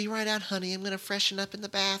 okay, I'll be right out, honey. I'm going to freshen up in the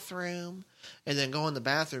bathroom. And then go in the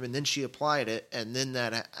bathroom, and then she applied it, and then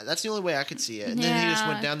that's the only way I could see it. And then he just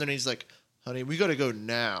went down there, and he's like, honey, we got to go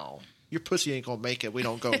now. Your pussy ain't gonna make it. We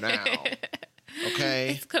don't go now.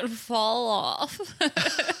 Okay? It's going to fall off.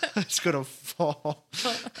 It's gonna fall.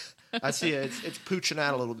 I see it. It's pooching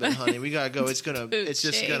out a little bit, honey. We gotta go. It's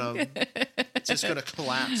just gonna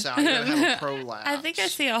collapse out. You're gonna have a prolapse. I think I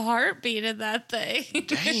see a heartbeat in that thing.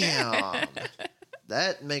 Damn.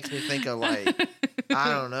 That makes me think of like,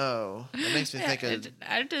 I don't know. It makes me think of.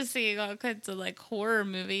 I'm just seeing all kinds of like horror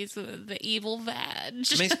movies with the evil vag.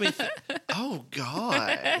 It makes me oh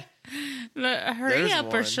God. Hurry There's up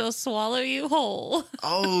or one. she'll swallow you whole.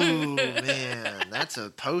 Oh man, that's a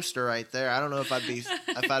poster right there. I don't know if I'd be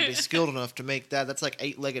skilled enough to make that. That's like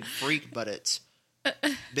 8-legged freak, but it's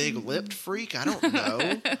big-lipped freak. I don't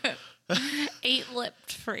know.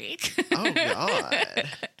 8-lipped freak. Oh God.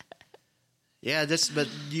 Yeah, but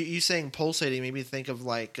you saying pulsating made me think of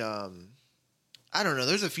like I don't know.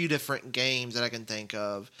 There's a few different games that I can think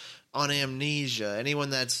of on Amnesia.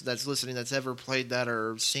 Anyone that's listening that's ever played that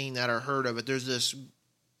or seen that or heard of it, there's this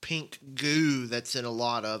pink goo that's in a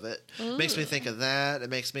lot of it. Ooh. Makes me think of that.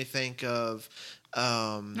 It makes me think of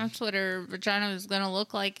That's what her vagina was going to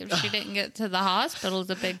look like if she didn't get to the hospital, is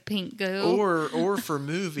a big pink goo. or for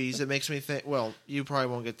movies, it makes me think, well, you probably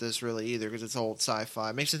won't get this really either because it's old sci-fi.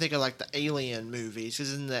 It makes me think of like the Alien movies,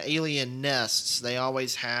 because in the Alien nests, they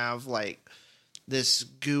always have like this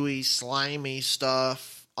gooey, slimy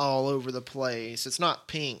stuff all over the place. It's not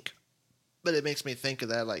pink, but it makes me think of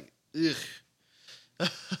that, like, ugh.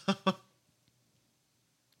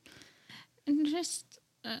 And just,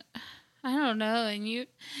 I don't know. And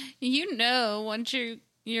you know, once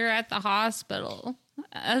you're at the hospital,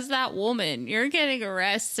 as that woman, you're getting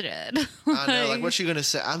arrested. I know, like, what's she gonna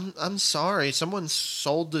say? I'm sorry, someone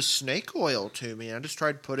sold the snake oil to me. I just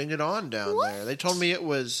tried putting it on down there. They told me it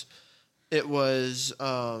was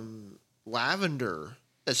lavender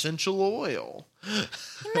essential oil.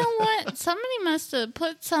 You know what? Somebody must have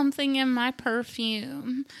put something in my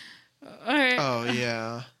perfume. Oh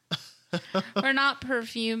yeah. Or not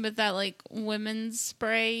perfume, but that like women's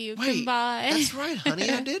spray you can buy. That's right, honey.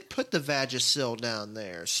 I did put the Vagisil down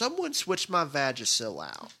there. Someone switched my Vagisil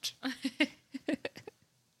out.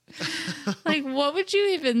 Like, what would you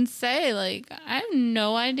even say? Like, I have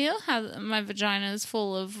no idea how my vagina is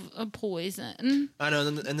full of poison. I know,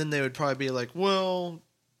 and then they would probably be like, well,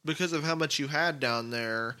 because of how much you had down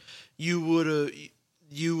there, you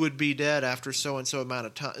would be dead after so and so amount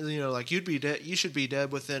of time. You know, like, you'd be dead. You should be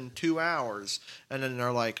dead within 2 hours. And then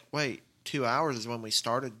they're like, wait, 2 hours is when we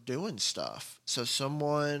started doing stuff. So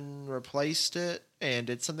someone replaced it and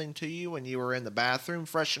did something to you when you were in the bathroom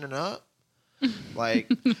freshening up. Like,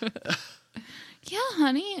 yeah,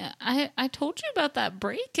 honey, I told you about that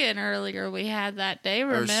break-in earlier we had that day.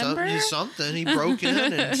 Remember? Or something. He broke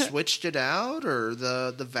in and switched it out, or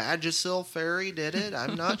the Vagisil fairy did it.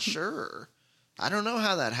 I'm not sure. I don't know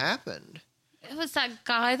how that happened. It was that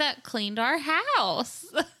guy that cleaned our house.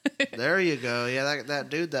 There you go. Yeah,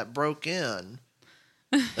 that dude that broke in.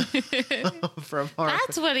 That's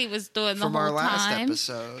what he was doing the whole time. From our last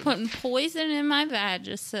episode. Putting poison in my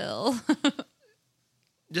Vagisil.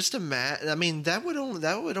 Just imagine. I mean, that would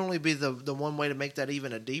only be the one way to make that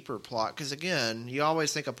even a deeper plot. Because again, you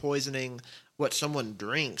always think of poisoning what someone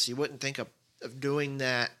drinks. You wouldn't think of doing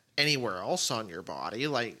that anywhere else on your body.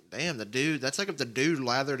 Like, damn, the dude. That's like if the dude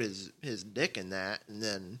lathered his dick in that and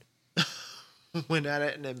then went at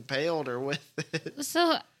it and impaled her with it.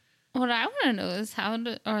 So, what I want to know is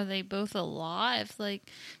are they both alive? Like,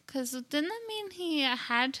 because didn't that mean he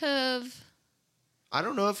had to have? I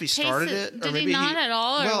don't know if he started it, or did maybe he not at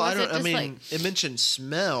all? Or well, was I don't. it just like, it mentioned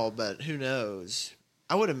smell, but who knows?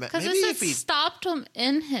 I would imagine because maybe this if he stopped him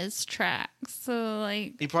in his tracks. So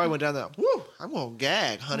like, he probably went down that. Woo! I'm gonna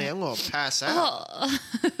gag, honey. I'm gonna pass out. oh.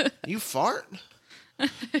 You fart? I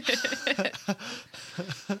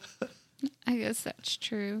guess that's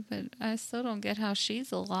true, but I still don't get how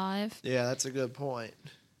she's alive. Yeah, that's a good point.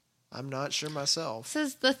 I'm not sure myself. It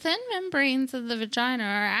says the thin membranes of the vagina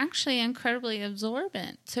are actually incredibly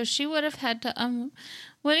absorbent, so she would have had to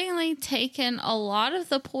unwittingly take in a lot of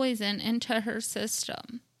the poison into her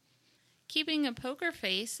system. Keeping a poker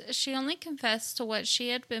face, she only confessed to what she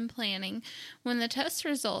had been planning when the test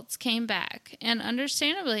results came back, and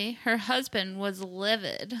understandably, her husband was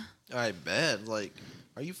livid. I bet. Like,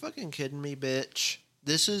 are you fucking kidding me, bitch?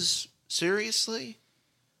 This is seriously?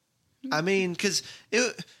 I mean, because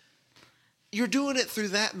you're doing it through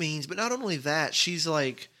that means, but not only that, she's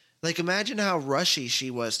like imagine how rushy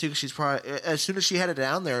she was too. She's probably, as soon as she had it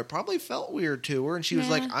down there, it probably felt weird to her, and she was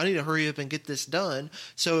like, I need to hurry up and get this done.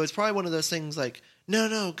 So it's probably one of those things like,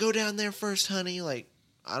 no, go down there first, honey. Like,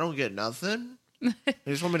 I don't get nothing. You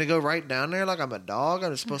just want me to go right down there like I'm a dog?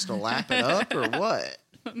 I'm supposed to lap it up or what?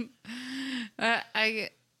 I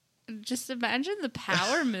just imagine the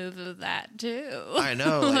power move of that too. I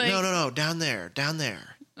know. Like, no, down there.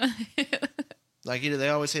 Like, they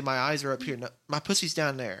always say my eyes are up here. No, my pussy's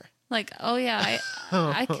down there. Like, oh yeah,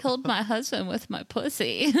 I killed my husband with my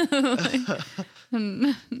pussy.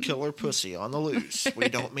 Killer pussy on the loose. We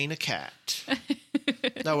don't mean a cat.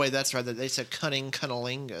 No, wait, that's right. They said cunning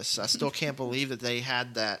cunnilingus. I still can't believe that they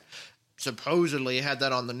had that. Supposedly had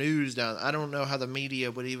that on the news down. I don't know how the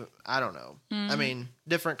media would even. I don't know. I mean,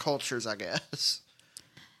 different cultures, I guess.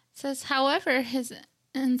 Says, however, his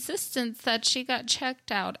insistence that she got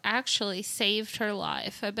checked out actually saved her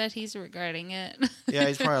life. I bet he's regretting it. Yeah,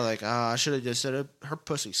 he's probably like, I should have just said her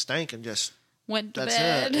pussy stank and just went to that's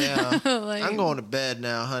bed. it. Yeah, Like, I'm going to bed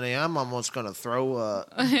now, honey. I'm almost gonna throw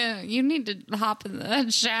up. you need to hop in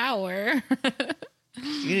the shower.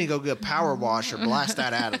 You need to go get a power wash or blast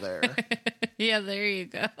that out of there. Yeah, there you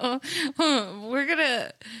go.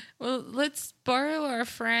 Let's borrow our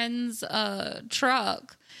friend's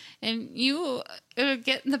truck, and you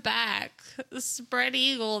get in the back, spread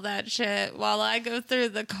eagle that shit while I go through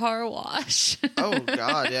the car wash. Oh,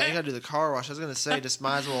 God, yeah, you gotta do the car wash. I was gonna say, just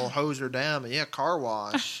might as well hose her down, but yeah, car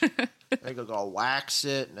wash. They go wax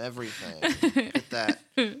it and everything. Get that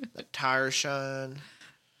tire shine.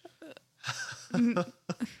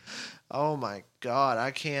 Oh my God,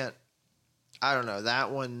 I don't know,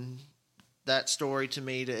 that story to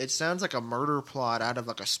me, it sounds like a murder plot out of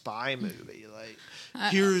like a spy movie. Like,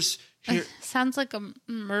 Sounds like a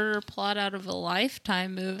murder plot out of a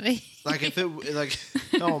Lifetime movie. Like if it, like,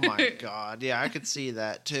 oh my God, yeah, I could see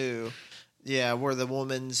that too. Yeah, where the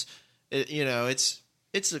woman's,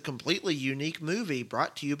 it's a completely unique movie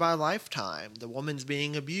brought to you by Lifetime. The woman's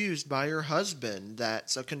being abused by her husband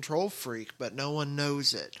that's a control freak, but no one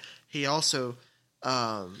knows it. He also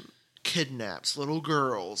kidnaps little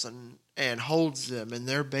girls and holds them in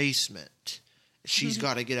their basement. She's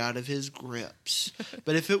got to get out of his grips.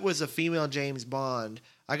 But if it was a female James Bond,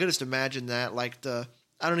 I could just imagine that, like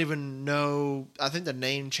I don't even know. I think the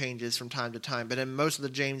name changes from time to time, but in most of the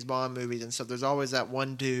James Bond movies and stuff, there's always that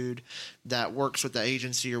one dude that works with the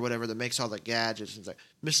agency or whatever that makes all the gadgets. And it's like,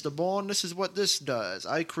 Mr. Bond, this is what this does.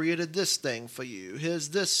 I created this thing for you. Here's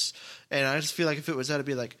this. And I just feel like if it was that, it'd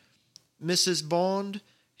be like, Mrs. Bond,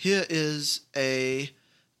 here is a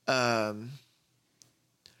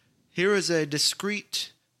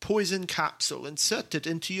discreet poison capsule. Insert it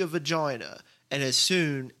into your vagina. And as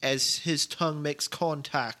soon as his tongue makes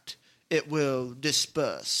contact, it will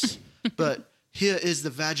disperse. But here is the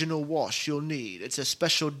vaginal wash you'll need. It's a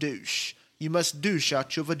special douche. You must douche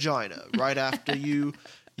out your vagina right after you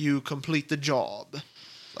complete the job.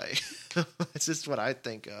 Like, it's just what I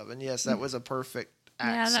think of. And yes, that was a perfect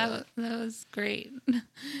accent. Yeah, that was great.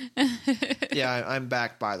 Yeah, I'm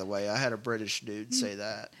back, by the way. I had a British dude say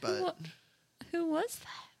that. But who was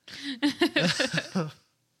that?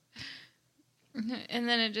 And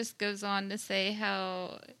then it just goes on to say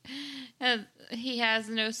how he has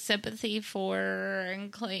no sympathy for her and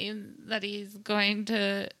claim that he's going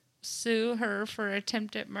to sue her for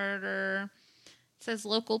attempted murder. It says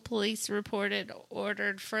local police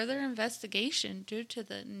ordered further investigation due to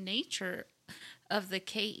the nature of the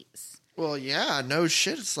case. Well, yeah, no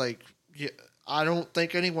shit. It's like, I don't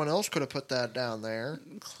think anyone else could have put that down there.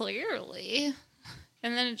 Clearly.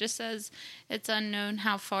 And then it just says it's unknown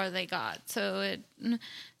how far they got. So it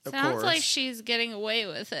sounds like she's getting away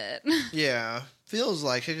with it. Yeah. Feels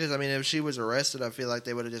like it. Because, I mean, if she was arrested, I feel like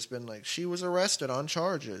they would have just been like, she was arrested on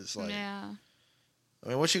charges. Like, yeah. I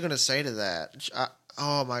mean, what's she going to say to that?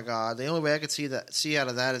 Oh, my God. The only way I could see out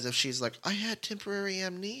of that is if she's like, I had temporary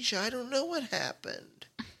amnesia. I don't know what happened.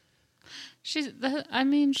 She's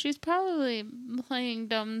probably playing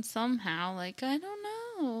dumb somehow. Like, I don't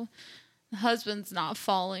know. The husband's not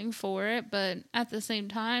falling for it, but at the same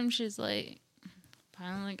time, she's like,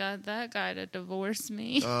 finally got that guy to divorce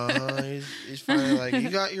me. He's finally like, you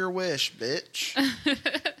got your wish, bitch.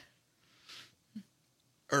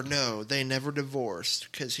 Or no, they never divorced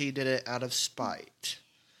because he did it out of spite.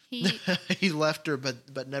 He left her,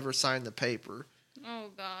 but never signed the paper.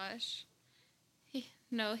 Oh gosh,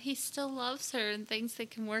 he still loves her and thinks they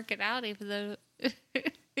can work it out, even though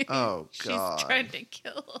oh god, she's trying to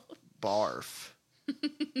kill him. Barf.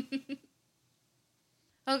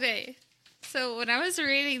 Okay, so when I was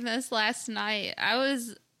reading this last night, I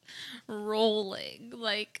was rolling.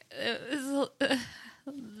 Like,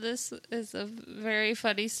 this is a very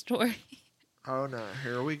funny story. Oh no,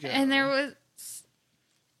 here we go. And there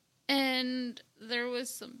was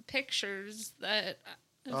some pictures that,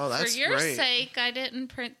 for your sake, I didn't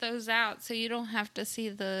print those out, so you don't have to see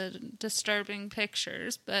the disturbing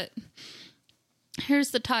pictures, but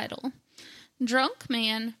Here's the title. Drunk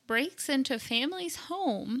man breaks into family's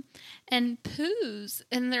home and poos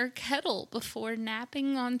in their kettle before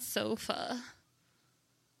napping on sofa.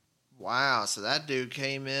 Wow, so that dude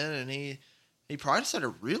came in and he probably just had to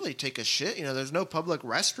really take a shit. You know, there's no public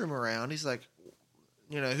restroom around. He's like,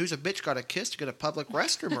 you know, who's a bitch got a kiss to get a public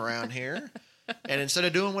restroom around here? And instead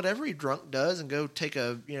of doing what every drunk does and go take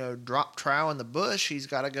a, you know, drop trowel in the bush, he's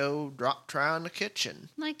got to go drop trowel in the kitchen.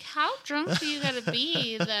 Like, how drunk do you got to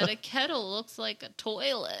be that a kettle looks like a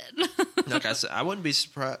toilet? Like I said, I wouldn't be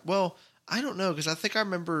surprised. Well, I don't know, because I think I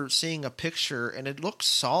remember seeing a picture and it looked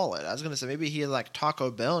solid. I was going to say maybe he had like Taco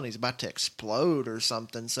Bell and he's about to explode or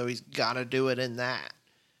something, so he's got to do it in that.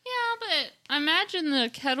 Yeah, but imagine the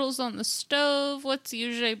kettle's on the stove. What's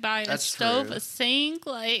usually by a stove? True. A sink,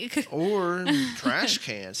 like or trash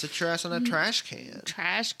can. Sit your ass on a trash can.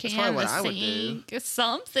 Trash can. That's probably what I sink, would do.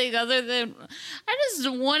 Something other than. I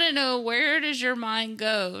just want to know, where does your mind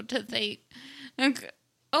go to think?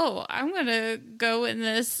 Oh, I'm gonna go in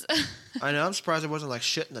this. I know. I'm surprised it wasn't like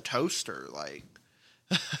shit in the toaster. Like,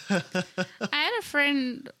 I had a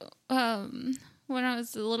friend when I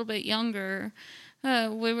was a little bit younger.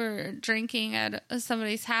 We were drinking at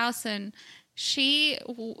somebody's house, and she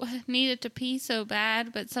needed to pee so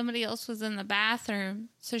bad, but somebody else was in the bathroom,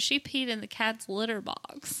 so she peed in the cat's litter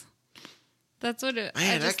box. That's what it.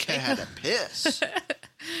 Man, that cat had to piss.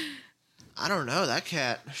 I don't know. That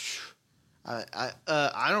cat.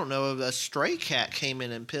 I don't know if a stray cat came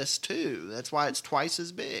in and pissed too. That's why it's twice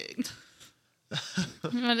as big.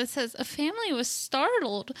 But it says a family was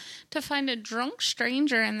startled to find a drunk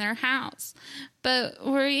stranger in their house, but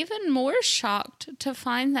were even more shocked to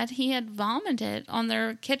find that he had vomited on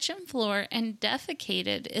their kitchen floor and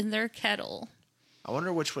defecated in their kettle. I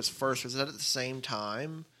wonder which was first. Was that at the same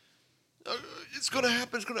time? It's going to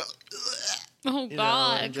happen. It's going to... Oh,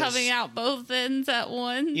 God, coming out both ends at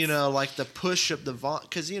once. You know, like the push of the vomit.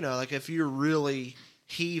 Because, you know, like if you're really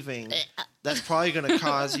heaving, that's probably going to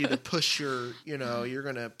cause you to push your, you know, you're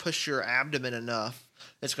going to push your abdomen enough.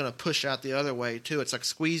 It's going to push out the other way, too. It's like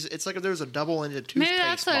squeeze. It's like if there was a double-ended toothpaste Maybe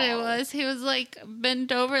that's what it was. He was like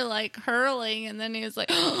bent over, like hurling, and then he was like,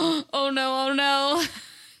 oh, no.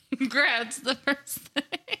 Grabs the first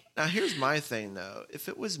thing. Now, here's my thing, though. If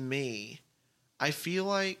it was me, I feel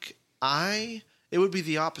like it would be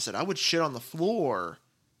the opposite. I would shit on the floor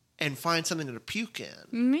and find something to puke in.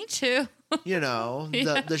 Me too. You know,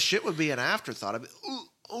 Yeah. the shit would be an afterthought. I'd be,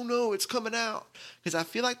 oh no, it's coming out. Because I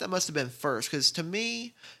feel like that must have been first. Because to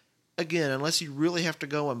me, again, unless you really have to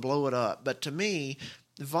go and blow it up, but to me,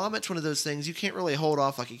 vomit's one of those things you can't really hold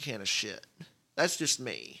off like you can a shit. That's just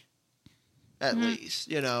me. At least,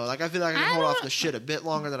 you know, like I feel like I can hold off the shit a bit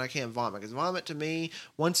longer than I can vomit. Because vomit to me,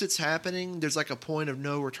 once it's happening, there's like a point of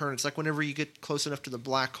no return. It's like whenever you get close enough to the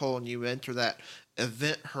black hole and you enter that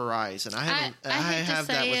event horizon. I have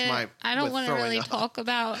that with my. I don't want to really talk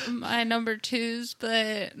about my number twos,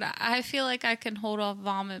 but I feel like I can hold off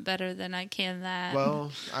vomit better than I can that.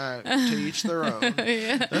 Well, to each their own.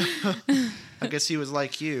 Yeah. I guess he was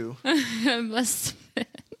like you. I must have been.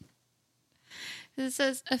 It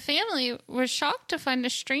says, a family was shocked to find a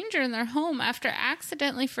stranger in their home after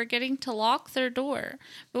accidentally forgetting to lock their door.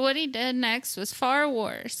 But what he did next was far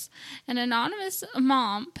worse. An anonymous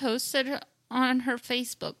mom posted on her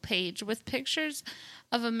Facebook page with pictures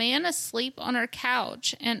of a man asleep on her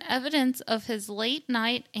couch and evidence of his late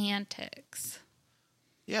night antics.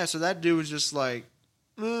 Yeah, so that dude was just like,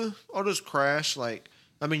 I'll just crash. Like,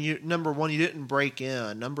 I mean, number one, you didn't break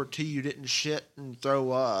in. Number two, you didn't shit and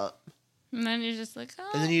throw up. And then you're just like, oh.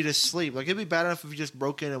 And then you just sleep. Like, it'd be bad enough if you just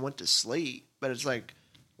broke in and went to sleep. But it's like,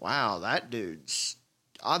 wow, that dude's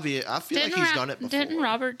obvious. I feel like he's done it before. Didn't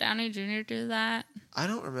Robert Downey Jr. do that? I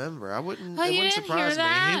don't remember. It wouldn't surprise me.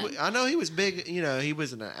 That? I know he was big. You know, he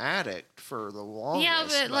was an addict for the longest. Yeah,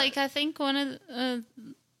 but like I think one of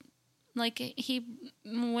like he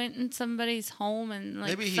went in somebody's home and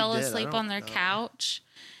like fell asleep on their couch.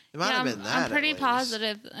 It might have been that. I'm pretty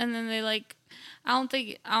positive. And then they like. I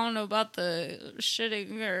don't know about the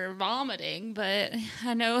shitting or vomiting, but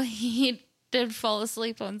I know he did fall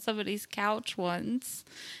asleep on somebody's couch once.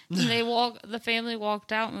 And the family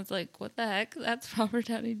walked out and was like, what the heck? That's Robert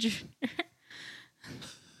Downey Jr.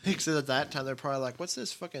 Except at that time, they're probably like, what's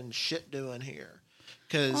this fucking shit doing here?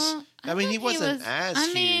 Because, I mean, he wasn't as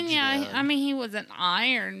huge. I mean, he was an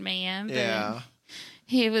Iron Man, but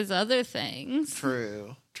he was other things.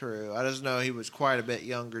 True. I just know he was quite a bit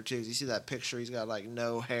younger, too. You see that picture? He's got, like,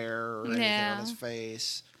 no hair or anything on his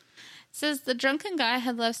face. It says the drunken guy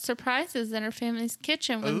had left surprises in her family's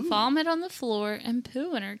kitchen with vomit on the floor and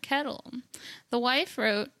poo in her kettle. The wife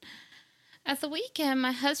wrote, At the weekend,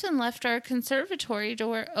 my husband left our conservatory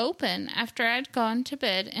door open after I'd gone to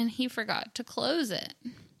bed and he forgot to close it.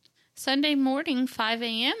 Sunday morning, 5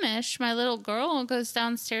 a.m.-ish, my little girl goes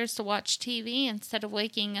downstairs to watch TV instead of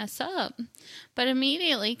waking us up, but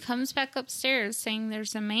immediately comes back upstairs saying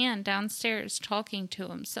there's a man downstairs talking to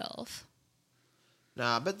himself.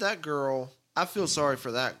 Nah, but that girl, I feel sorry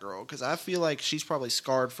for that girl because I feel like she's probably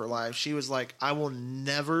scarred for life. She was like, I will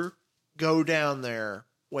never go down there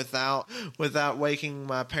without waking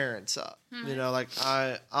my parents up. Mm-hmm. You know, like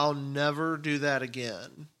I'll never do that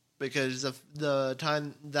again. Because of that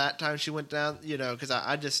time she went down, you know, because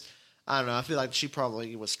I don't know, I feel like she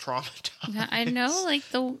probably was traumatized. I know, like,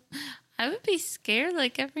 I would be scared,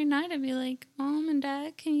 like, every night I'd be like, Mom and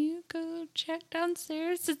Dad, can you go check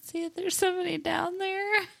downstairs and see if there's somebody down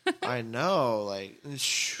there? I know, like,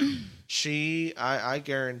 I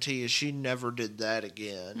guarantee you, she never did that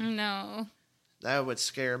again. No. That would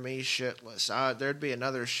scare me shitless. There'd be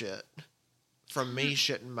another shit from me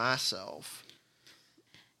shitting myself.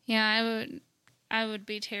 Yeah, I would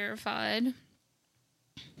be terrified.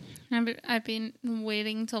 I've been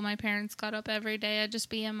waiting till my parents got up every day. I'd just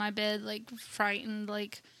be in my bed, like, frightened,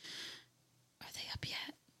 like, are they up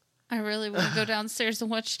yet? I really want to go downstairs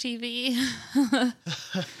and watch TV.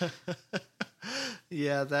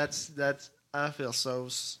 Yeah, that's, I feel so,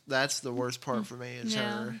 that's the worst part for me is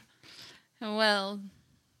her. Well,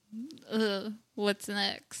 what's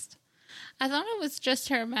next? I thought it was just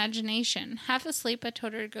her imagination. Half asleep, I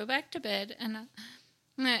told her to go back to bed, and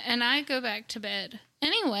I go back to bed.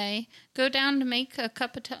 Anyway, go down to make a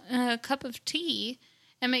cup of tea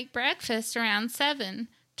and make breakfast around 7.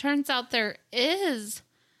 Turns out there is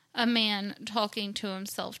a man talking to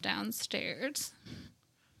himself downstairs.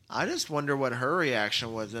 I just wonder what her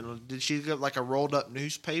reaction was. And did she get like a rolled up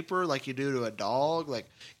newspaper like you do to a dog? Like,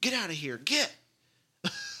 get out of here, get!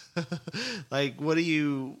 Like, what do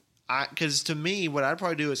you... Because to me, what I'd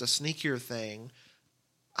probably do is a sneakier thing.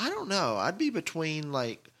 I don't know. I'd be between,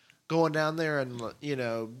 like, going down there and, you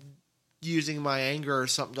know, using my anger or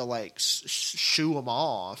something to, like, shoo him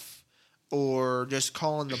off. Or just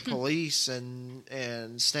calling the police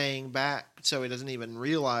and staying back so he doesn't even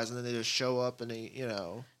realize. And then they just show up and he, you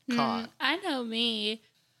know, caught. I know me.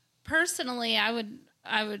 Personally, I would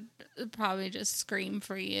probably just scream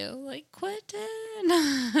for you, like, Quentin.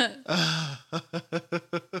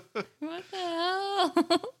 What the hell?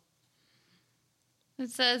 It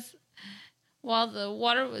says, while the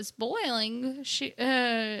water was boiling, she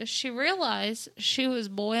realized she was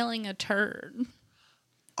boiling a turd.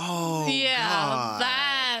 Oh, yeah,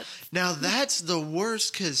 God. Now that's the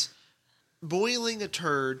worst because boiling a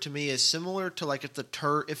turd to me is similar to like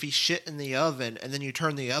if he shit in the oven and then you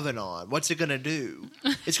turn the oven on. What's it gonna do?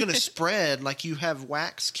 It's gonna spread like you have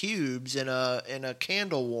wax cubes in a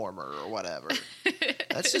candle warmer or whatever.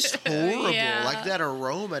 That's just horrible. Yeah. Like that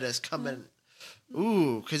aroma that's coming.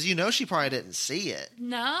 Ooh, because you know she probably didn't see it.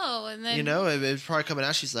 No, and then you know it's probably coming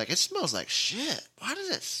out. She's like, it smells like shit. Why does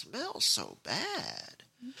it smell so bad?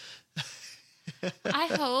 I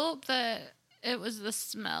hope that it was the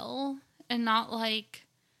smell. And not like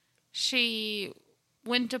she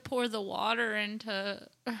went to pour the water into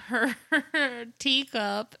her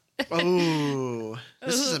teacup. Oh,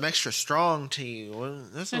 this is some extra strong tea.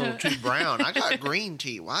 That's a little too brown. I got green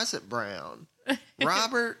tea. Why is it brown?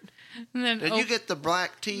 Robert, did you get the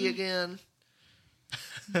black tea again?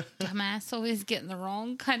 Dumbass always getting the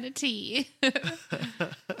wrong kind of tea.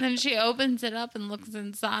 Then she opens it up and looks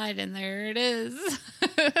inside, and there it is.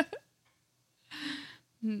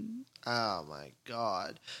 Oh, my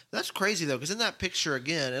God. That's crazy, though, because in that picture,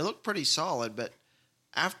 again, it looked pretty solid, but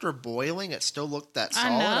after boiling, it still looked that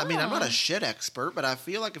solid. I mean, I'm not a shit expert, but I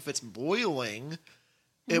feel like if it's boiling,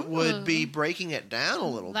 it would be breaking it down a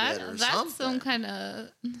little bit or that's something. Some kind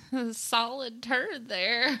of solid turd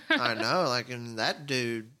there. I know, like, and that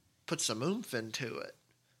dude put some oomph into it.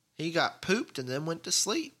 He got pooped and then went to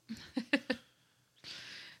sleep.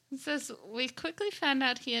 It says, we quickly found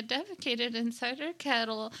out he had defecated inside her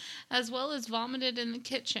kettle as well as vomited in the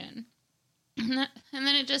kitchen. And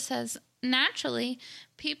then it just says, naturally,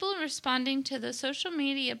 people responding to the social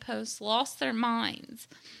media posts lost their minds.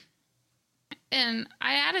 And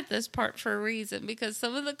I added this part for a reason because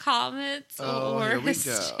some of the comments were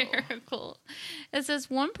hysterical. It says,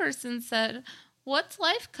 one person said, what's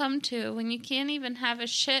life come to when you can't even have a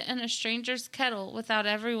shit in a stranger's kettle without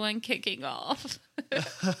everyone kicking off?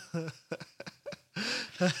 And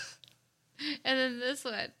then this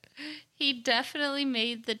one, he definitely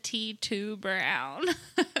made the tea too brown.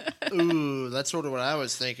 Ooh, that's sort of what I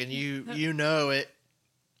was thinking. You know it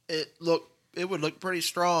looked it would look pretty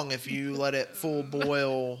strong if you let it full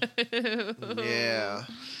boil. Yeah.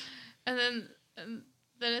 And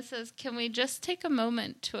then it says, can we just take a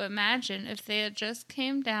moment to imagine if they had just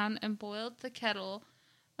came down and boiled the kettle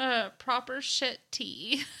proper shit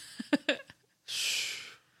tea?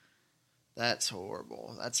 That's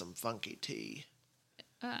horrible. That's some funky tea.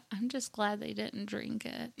 I'm just glad they didn't drink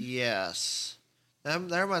it. Yes. That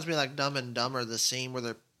reminds me of like Dumb and Dumber, the scene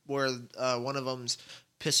where one of them's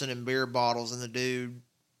pissing in beer bottles and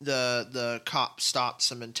the cop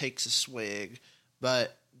stops him and takes a swig.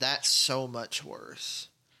 But that's so much worse.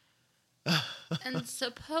 And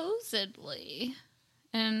supposedly,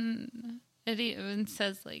 and it even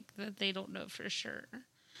says like that they don't know for sure,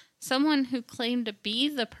 someone who claimed to be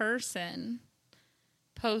the person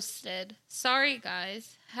posted, "Sorry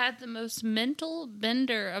guys, had the most mental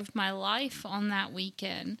bender of my life on that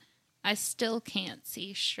weekend. I still can't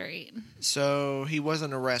see straight." So he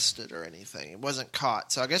wasn't arrested or anything. He wasn't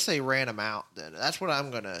caught. So I guess they ran him out then. That's what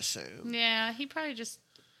I'm going to assume. Yeah, he probably just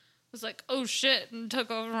was like, oh shit, and took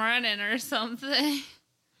over running or something.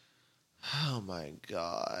 Oh my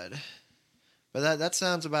God. But that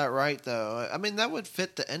sounds about right, though. I mean, that would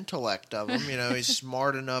fit the intellect of him. You know, he's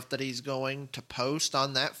smart enough that he's going to post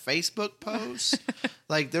on that Facebook post.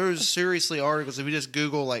 Like, there's seriously articles. If you just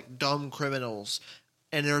Google, like, dumb criminals,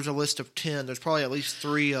 and there's a list of 10, there's probably at least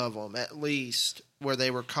 3 of them, at least, where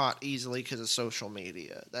they were caught easily because of social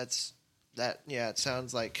media. Yeah, it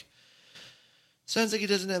sounds like he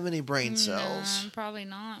doesn't have any brain cells. No, probably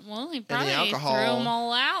not. Well, he the probably alcohol- threw them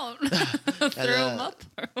all out. Threw them up.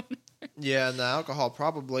 Yeah, and the alcohol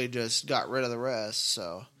probably just got rid of the rest,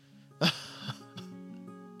 so.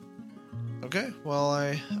 Okay, well,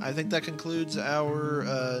 I think that concludes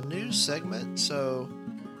our news segment, so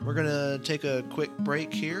we're going to take a quick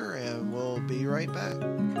break here, and we'll be right back.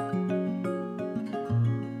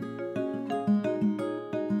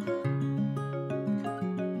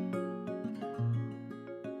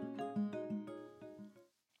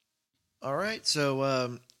 All right,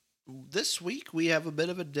 so this week we have a bit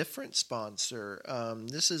of a different sponsor.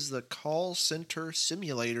 This is the Call Center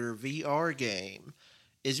Simulator VR game.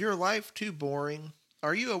 Is your life too boring?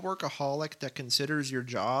 Are you a workaholic that considers your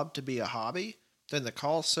job to be a hobby? Then the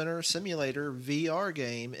Call Center Simulator VR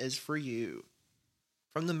game is for you.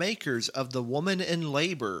 From the makers of The Woman in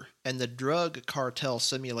Labor and the Drug Cartel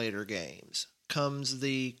Simulator games comes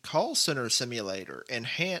the Call Center Simulator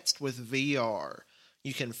enhanced with VR.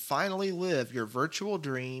 You can finally live your virtual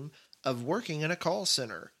dream of working in a call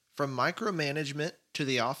center, from micromanagement to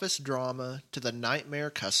the office drama to the nightmare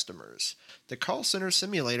customers. The Call Center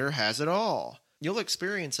Simulator has it all. You'll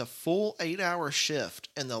experience a full 8-hour shift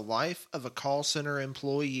in the life of a call center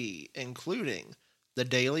employee, including the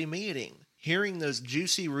daily meeting, hearing those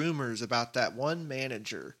juicy rumors about that one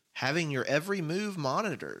manager, having your every move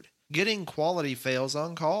monitored, getting quality fails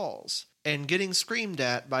on calls, and getting screamed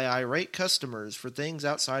at by irate customers for things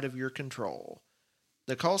outside of your control.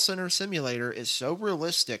 The Call Center Simulator is so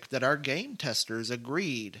realistic that our game testers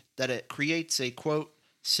agreed that it creates a, quote,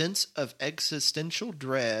 sense of existential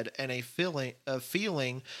dread and a feeling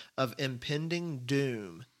of impending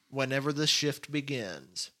doom whenever the shift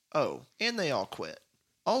begins. Oh, and they all quit.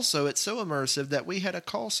 Also, it's so immersive that we had a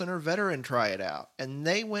call center veteran try it out, and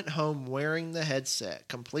they went home wearing the headset,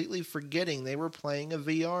 completely forgetting they were playing a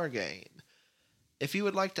VR game. If you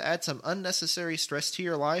would like to add some unnecessary stress to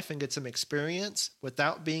your life and get some experience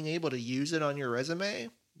without being able to use it on your resume,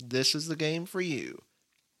 this is the game for you.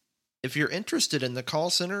 If you're interested in the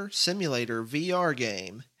Call Center Simulator VR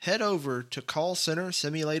game, head over to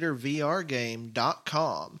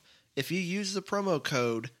callcentersimulatorvrgame.com. If you use the promo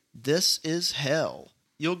code THISISHELL,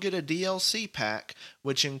 you'll get a DLC pack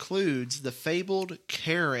which includes the fabled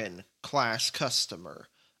Karen class customer,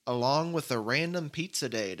 along with a random pizza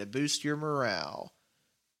day to boost your morale.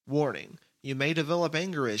 Warning, you may develop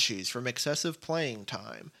anger issues from excessive playing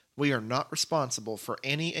time. We are not responsible for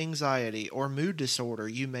any anxiety or mood disorder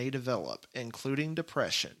you may develop, including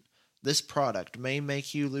depression. This product may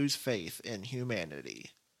make you lose faith in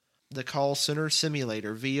humanity. The Call Center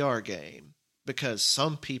Simulator VR game, because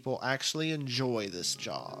some people actually enjoy this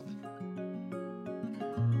job.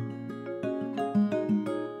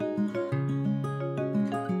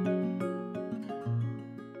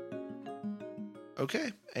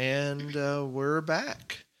 Okay, and we're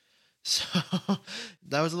back. So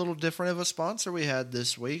that was a little different of a sponsor we had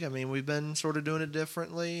this week. I mean, we've been sort of doing it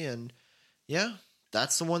differently, and yeah,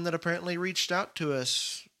 that's the one that apparently reached out to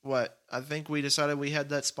us. I think we decided we had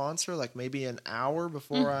that sponsor like maybe an hour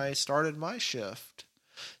before I started my shift.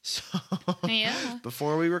 So yeah,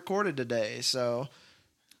 before we recorded today. So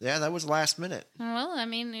Yeah, that was last minute. Well, I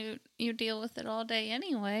mean, you deal with it all day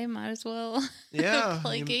anyway. Might as well play Yeah.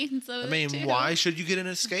 games of I it, mean, too. why should you get an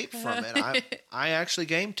escape from it? I actually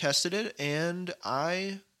game tested it, and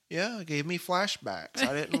it gave me flashbacks.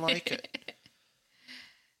 I didn't like it.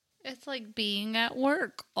 It's like being at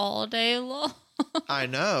work all day long. I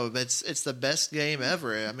know, but it's the best game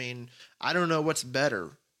ever. I mean, I don't know what's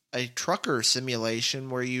better. A trucker simulation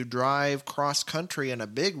where you drive cross country in a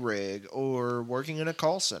big rig or working in a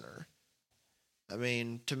call center. I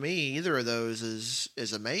mean, to me, either of those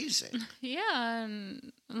is amazing. Yeah.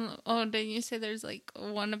 And, didn't you say there's like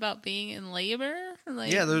one about being in labor?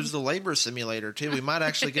 Like, Yeah, there's the labor simulator too. We might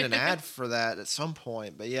actually get an ad for that at some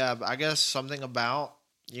point. But yeah, I guess something about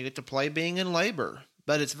you get to play being in labor.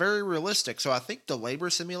 But it's very realistic. So I think the labor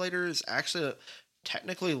simulator is actually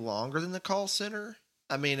technically longer than the call center.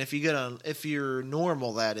 I mean, if you're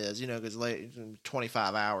normal, that is, because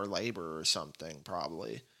 25-hour labor or something,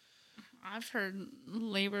 probably. I've heard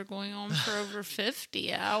labor going on for over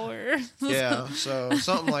 50 hours. Yeah, so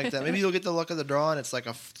something like that. Maybe you'll get the luck of the draw and it's like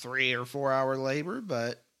a 3 or 4 hour labor,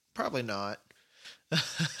 but probably not.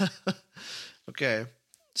 Okay,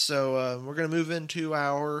 so we're going to move into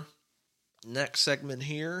our next segment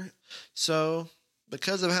here. So,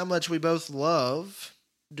 because of how much we both love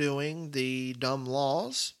doing the dumb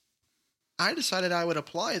laws, I decided I would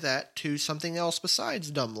apply that to something else besides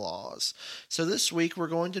dumb laws. So this week we're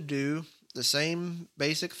going to do the same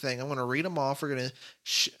basic thing. I'm going to read them off. We're going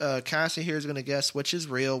to Cassie here is going to guess which is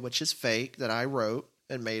real, which is fake that I wrote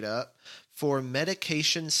and made up for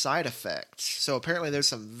medication side effects. So apparently there's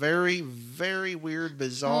some very, very weird,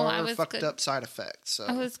 bizarre, fucked up side effects. So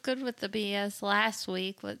I was good with the BS last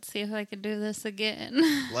week. Let's see if I can do this again.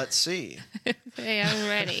 Let's see. Okay, I'm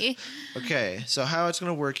ready. Okay, so how it's going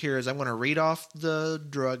to work here is I'm going to read off the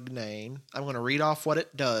drug name. I'm going to read off what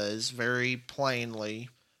it does very plainly,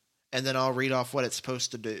 and then I'll read off what it's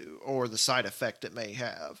supposed to do or the side effect it may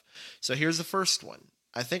have. So here's the first one.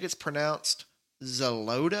 I think it's pronounced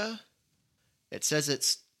Xeloda. It says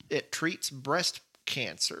it treats breast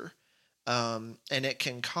cancer, and it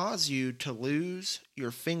can cause you to lose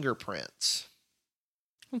your fingerprints.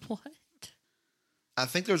 What? I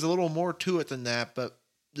think there's a little more to it than that, but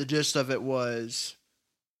the gist of it was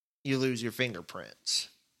you lose your fingerprints.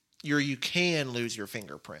 You can lose your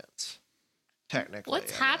fingerprints, technically.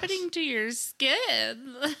 What's happening to your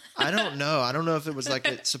skin? I don't know. I don't know if it was like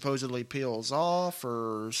it supposedly peels off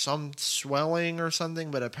or some swelling or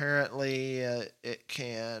something, but apparently it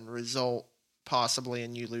can result possibly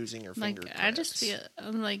in you losing your fingerprints. I just feel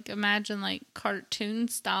like imagine like cartoon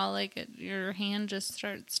style, like your hand just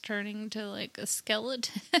starts turning to like a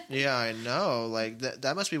skeleton. Yeah, I know. Like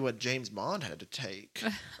that must be what James Bond had to take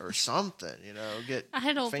or something. Get.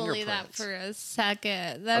 I don't believe that for a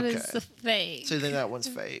second. That is fake. So you think that one's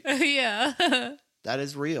fake? Yeah. That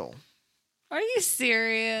is real. Are you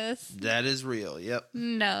serious? That is real. Yep.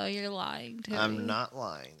 No, you're lying to me. I'm not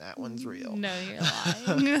lying. That one's real. No, you're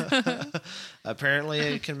lying. Apparently,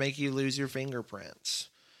 it can make you lose your fingerprints.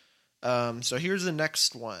 So here's the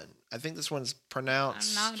next one. I think this one's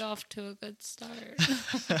pronounced... I'm not off to a good start.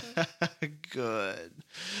 Good.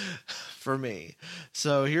 For me.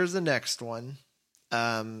 So here's the next one.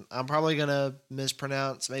 I'm probably going to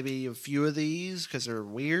mispronounce maybe a few of these because they're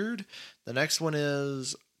weird. The next one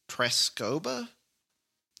is Trescoba.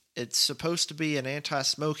 It's supposed to be an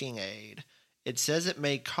anti-smoking aid. It says it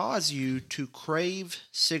may cause you to crave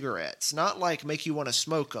cigarettes. Not like make you want to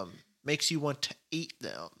smoke them. Makes you want to eat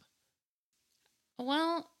them.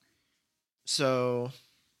 Well... So...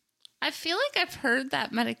 I feel like I've heard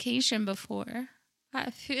that medication before. I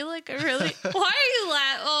feel like I really... Why are you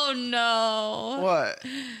laughing? Oh, no. What?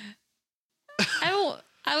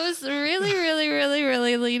 I was really, really, really,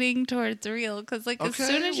 really leaning towards real because, like, as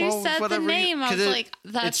soon as you said the name, I was like,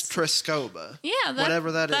 "That's it's Trescoba." Yeah,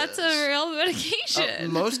 whatever that's a real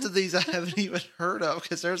medication. Most of these I haven't even heard of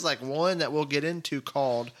because there's like one that we'll get into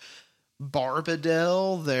called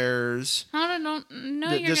Barbadel. There's I don't know.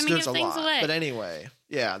 You're gonna give things away. But anyway,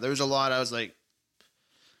 yeah, there's a lot. I was like,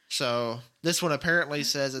 so this one apparently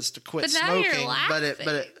says it's to quit but now smoking, you're laughing.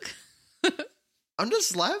 but it. I'm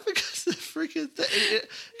just laughing because the freaking thing.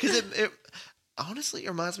 Because it honestly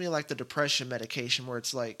reminds me of like the depression medication where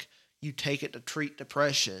it's like you take it to treat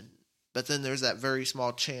depression, but then there's that very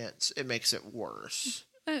small chance it makes it worse.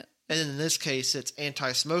 And then in this case, it's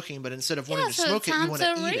anti-smoking, but instead of wanting to smoke it, you want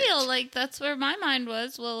to eat real. it. Like that's where my mind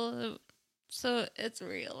was. Well, so it's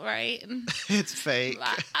real, right? It's fake.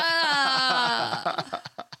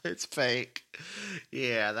 It's fake.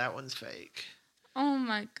 Yeah, that one's fake. Oh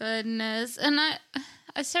my goodness. And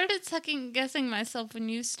I started second guessing myself when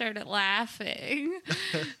you started laughing.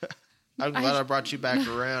 I'm glad I brought you back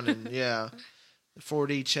around, and yeah,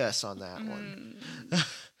 4D chess on that one.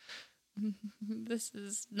 This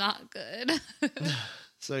is not good.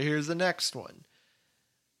 So here's the next one.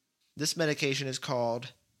 This medication is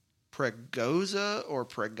called Pregoza or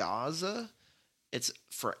Pregaza. It's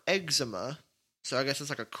for eczema. So I guess it's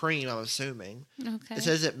like a cream, I'm assuming. Okay. It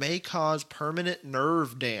says it may cause permanent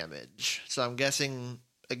nerve damage. So I'm guessing,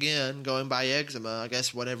 again, going by eczema, I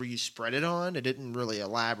guess whatever you spread it on, it didn't really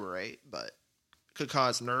elaborate, but it could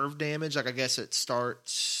cause nerve damage. Like I guess it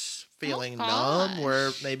starts feeling numb, where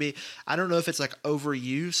maybe, I don't know if it's like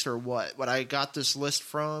overuse or what. What I got this list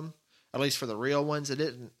from, at least for the real ones, it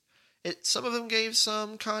didn't. Some of them gave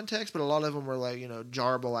some context, but a lot of them were like,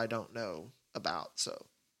 jarble I don't know about,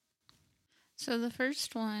 So the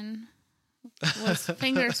first one was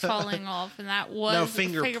fingers falling off, and that was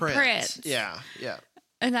fingerprints. Yeah.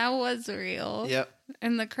 And that was real. Yep.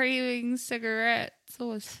 And the craving cigarettes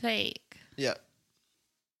was fake. Yep.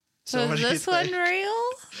 So is this one real?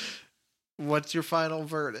 What's your final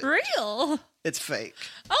verdict? Real. It's fake.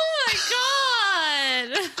 Oh my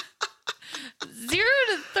God. 0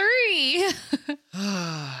 to 3.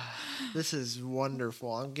 This is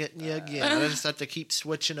wonderful. I'm getting you again. I just have to keep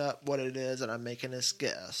switching up what it is, and I'm making this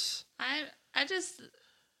guess. I just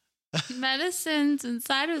medicines and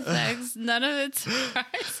side effects. None of it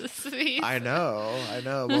surprises me. I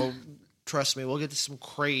know. Well, trust me, we'll get to some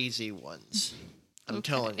crazy ones. I'm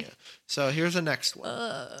telling you. So here's the next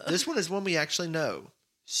one. This one is one we actually know.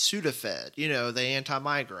 Sudafed. The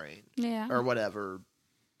anti-migraine. Yeah. Or whatever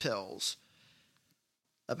pills.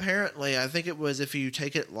 Apparently, I think it was if you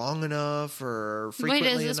take it long enough or frequently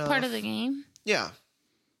enough. Wait, is this part of the game? Yeah.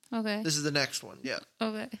 Okay. This is the next one. Yeah.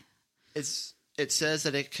 Okay. It says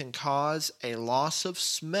that it can cause a loss of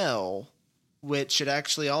smell, which it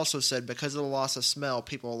actually also said because of the loss of smell,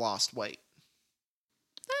 people lost weight.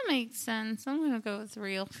 That makes sense. I'm going to go with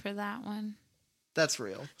real for that one. That's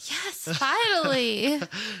real. Yes, finally.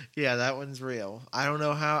 Yeah, that one's real. I don't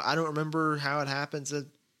know remember how it happens.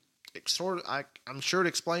 I'm sure it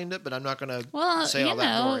explained it, but I'm not going to say all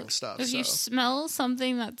that boring stuff. If you smell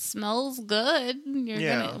something that smells good, you're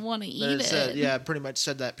going to want to eat it. Pretty much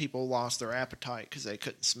said that people lost their appetite because they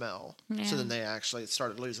couldn't smell. Yeah. So then they actually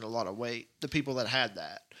started losing a lot of weight, the people that had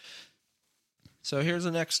that. So here's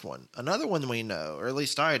the next one. Another one we know, or at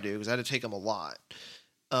least I do, because I had to take them a lot.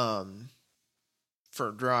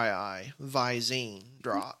 For dry eye, Visine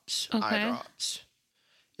drops, eye drops.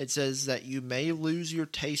 It says that you may lose your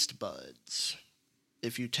taste buds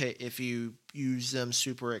if you use them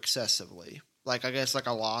super excessively. Like, I guess like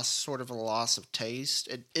a loss of taste.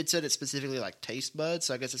 It said it specifically like taste buds,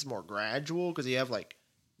 so I guess it's more gradual because you have like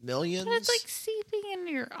millions. But it's like seeping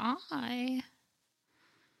into your eye.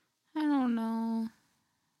 I don't know.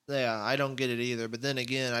 Yeah, I don't get it either. But then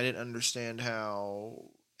again, I didn't understand how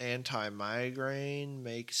anti-migraine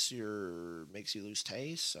makes you lose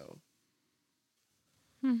taste, so.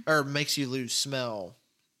 Or makes you lose smell.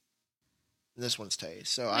 This one's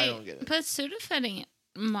taste, so I don't get it. But Sudafed ain't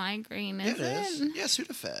migraine, is it? It is. Yeah,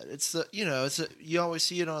 Sudafed. It's you always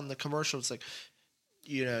see it on the commercial. It's like,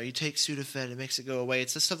 you take Sudafed, it makes it go away.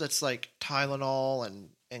 It's the stuff that's like Tylenol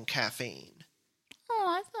and caffeine. Oh,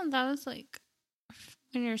 I thought that was like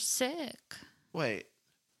when you're sick. Wait,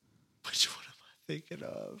 which one am I thinking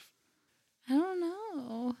of? I don't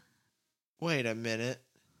know. Wait a minute.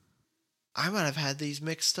 I might have had these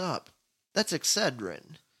mixed up. That's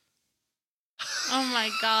Excedrin. Oh my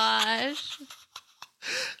gosh.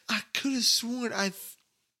 I could have sworn I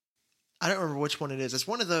don't remember which one it is. It's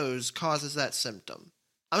one of those causes that symptom.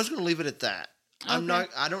 I'm just going to leave it at that. Okay.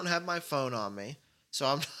 I don't have my phone on me. So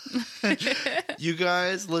I'm you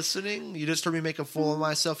guys listening, you just heard me make a fool of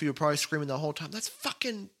myself. You were probably screaming the whole time. That's for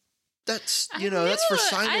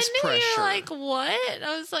sinus pressure. You're like, what?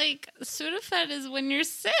 I was like, Sudafed is when you're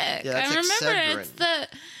sick. Yeah, I remember Excedrin. it's the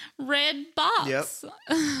red box.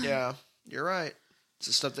 Yep. Yeah, you're right. It's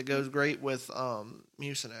the stuff that goes great with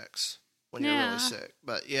Mucinex when you're really sick.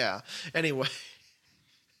 But yeah, anyway.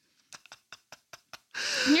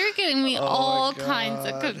 You're getting me all kinds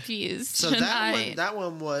of confused So tonight. that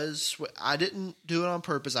one was, I didn't do it on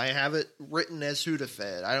purpose. I have it written as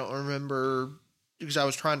Sudafed. I don't remember, because I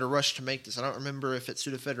was trying to rush to make this. I don't remember if it's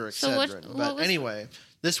Sudafed or Excedrin. But anyway,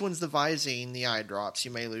 this one's the Visine, the eye drops. You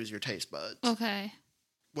may lose your taste buds. Okay.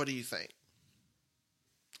 What do you think?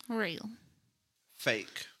 Real.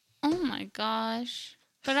 Fake. Oh my gosh.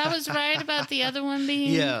 But I was right about the other one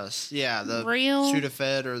being Yes. Yeah. The real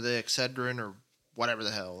Sudafed or the Excedrin or whatever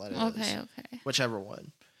the hell that is. Okay. Whichever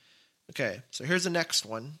one. Okay. So here's the next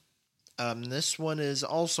one. This one is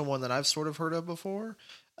also one that I've sort of heard of before.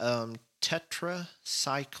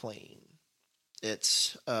 Tetracycline.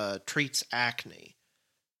 It's treats acne.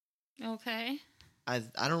 Okay. I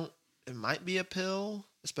don't. It might be a pill,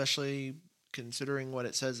 especially considering what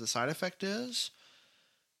it says the side effect is.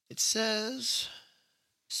 It says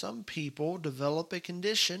some people develop a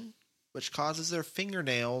condition which causes their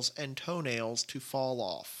fingernails and toenails to fall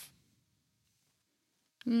off.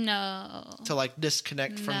 No. To like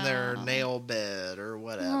disconnect from their nail bed or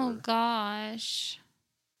whatever. Oh gosh.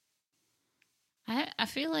 I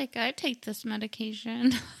feel like I take this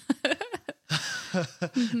medication.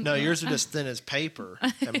 No, yours are just thin as paper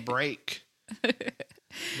and break.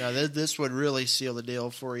 No, this would really seal the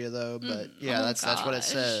deal for you, though. But yeah, that's what it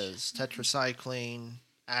says. Tetracycline,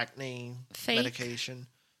 acne medication.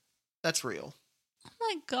 That's real. Oh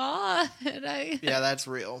my god! Yeah, that's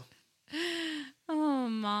real. Oh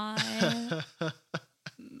my!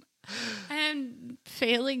 I'm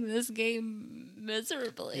failing this game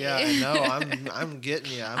miserably. Yeah, I know. I'm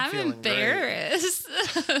getting you. I'm feeling embarrassed.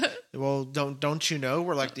 Well, don't you know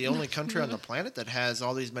we're like the only country on the planet that has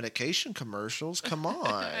all these medication commercials? Come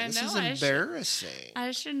on, this is embarrassing. I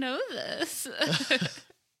should know this.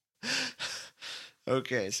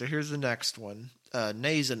 Okay, so here's the next one.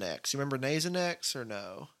 Nasonex. You remember Nasonex or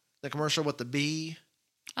no? The commercial with the bee.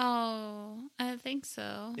 Oh, I think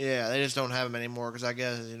so. Yeah, they just don't have them anymore because I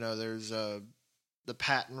guess there's the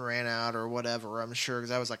patent ran out or whatever. I'm sure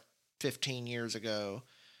because that was like 15 years ago.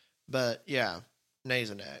 But yeah,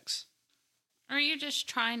 Nasonex. Are you just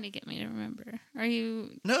trying to get me to remember? Are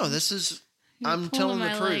you? No, this is. I'm telling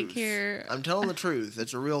the truth. Here. I'm telling the truth.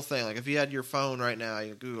 It's a real thing. Like if you had your phone right now,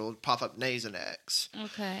 you Google, it'd pop up Nasonex.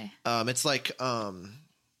 Okay. It's like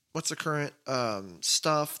what's the current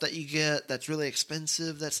stuff that you get that's really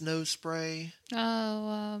expensive? That's nose spray.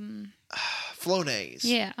 Oh, Flonase.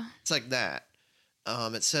 Yeah. It's like that.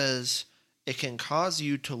 It says it can cause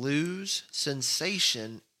you to lose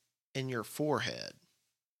sensation in your forehead.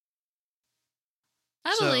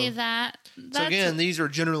 I believe that. So again, these are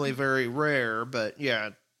generally very rare, but yeah,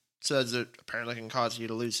 it says it apparently can cause you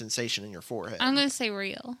to lose sensation in your forehead. I'm going to say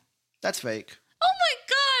real. That's fake. Oh my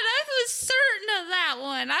god, I was certain of that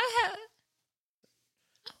one. I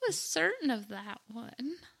was certain of that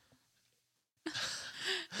one.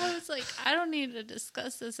 I was like, I don't need to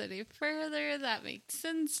discuss this any further. That makes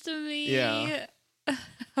sense to me. Yeah.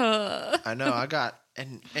 I know. I got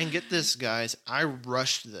and get this, guys. I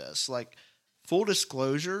rushed this. Like, full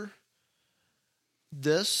disclosure,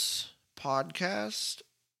 this podcast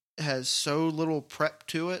has so little prep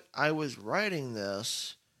to it. I was writing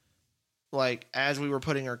this like as we were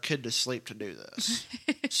putting our kid to sleep to do this.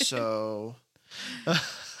 So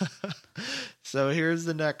here's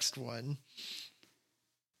the next one.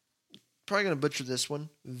 Probably going to butcher this one.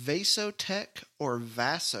 Vasotec or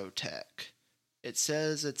Vasotec. It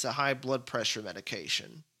says it's a high blood pressure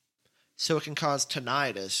medication. So it can cause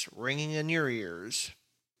tinnitus, ringing in your ears,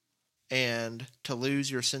 and to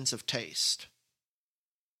lose your sense of taste.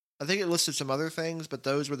 I think it listed some other things, but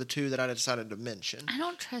those were the two that I decided to mention. I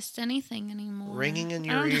don't trust anything anymore. Ringing in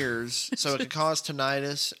your ears, so it can cause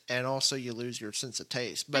tinnitus, and also you lose your sense of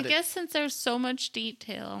taste. But I guess since there's so much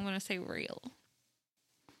detail, I'm going to say real.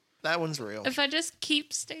 That one's real. If I just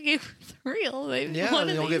keep staying with real, maybe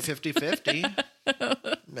you'll get 50-50.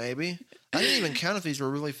 Maybe. I didn't even count if these were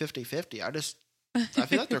really 50-50. I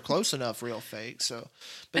feel like they're close enough, real fake. So,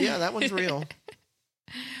 but yeah, that one's real.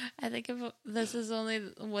 I think if this is only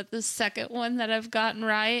the second one that I've gotten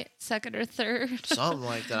right, second or third. Something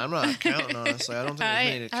like that. I'm not counting, honestly. I don't think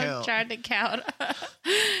there's any to count. I've tried to count.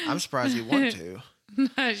 I'm surprised you want to.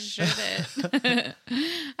 I shouldn't.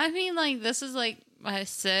 I mean, like, this is like my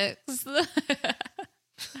sixth.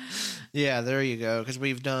 Yeah, there you go. Because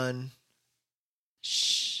we've done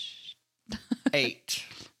 8.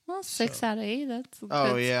 Well, 6 out of 8. That's a good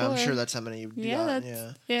score. I'm sure that's how many you've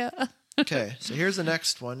done. Yeah. Okay, so here's the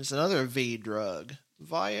next one. It's another V drug,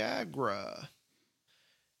 Viagra.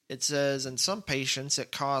 It says in some patients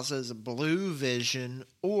it causes blue vision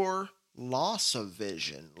or loss of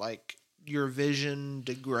vision, like your vision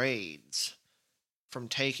degrades from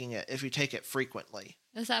taking it if you take it frequently.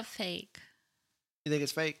 Is that fake? You think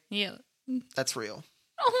it's fake? Yeah. That's real.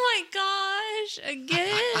 Oh my gosh,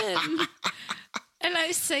 again. And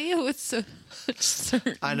I say it with so much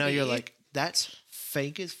certainty. I know, you're like, that's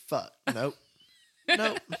fake as fuck. Nope.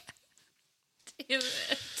 Nope. Damn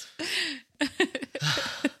it.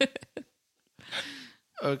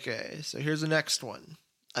 Okay, so here's the next one.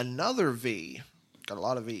 Another V. Got a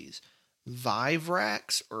lot of V's.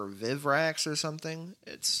 Vivrax or Vivrax or something.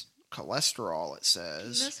 It's cholesterol, it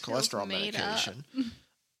says. This cholesterol feels made medication.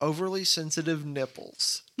 overly sensitive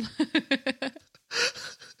nipples.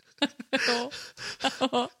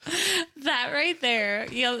 That right there.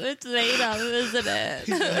 It's made up, isn't it?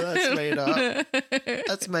 Yeah, that's made up.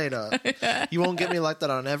 That's made up. You won't get me like that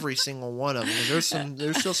on every single one of them.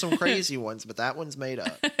 There's still some crazy ones, but that one's made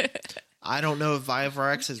up. I don't know if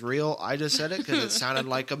Viagra is real. I just said it because it sounded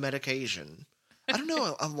like a medication. I don't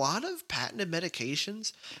know. A lot of patented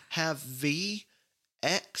medications have V,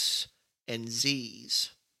 X, and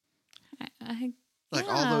Z's. Like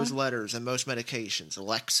all those letters in most medications.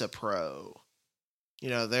 Lexapro.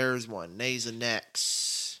 There's one.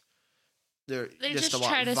 Nasonex. They just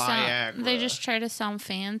try to Viagra. They just try to sound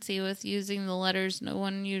fancy with using the letters no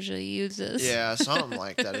one usually uses. Yeah, something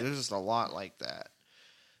like that. There's just a lot like that.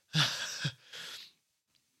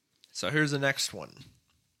 So here's the next one.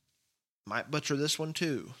 Might butcher this one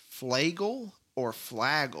too. Flagyl or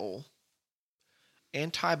Flagyl.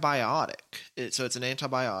 Antibiotic. So it's an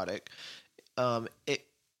antibiotic.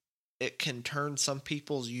 It can turn some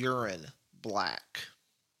people's urine black.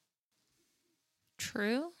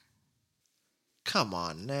 True? Come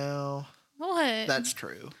on now. What? That's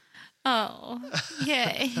true. Oh,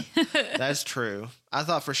 yay. That's true. I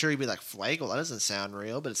thought for sure you'd be like, Flagyl. That doesn't sound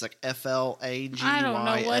real, but it's like Flagyl. I don't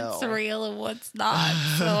know what's real and what's not.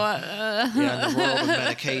 So, yeah, in the world of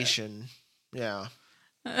medication. Yeah.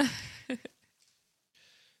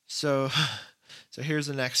 So here's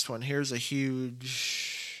the next one. Here's one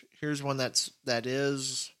that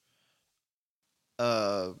is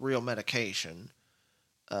real medication.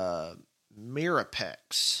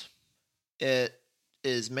 Mirapex. It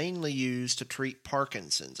is mainly used to treat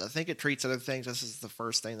Parkinson's. I think it treats other things. This is the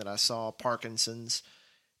first thing that I saw. Parkinson's.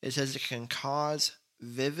 It says it can cause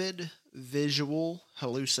vivid visual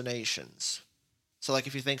hallucinations. So like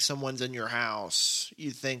if you think someone's in your house, you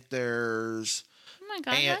think there's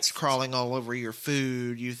ants crawling all over your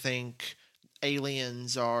food, you think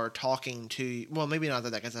aliens are talking to you. Well, maybe not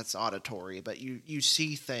that because that's auditory, but you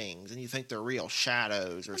see things and you think they're real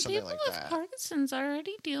shadows or something like that. People with Parkinson's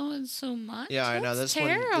already deal with so much. Yeah, I know. This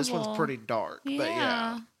one's pretty dark, but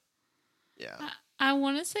yeah. I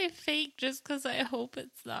want to say fake just because I hope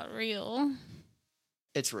it's not real.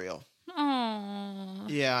 It's real. Oh.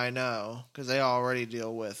 Yeah, I know. Because they already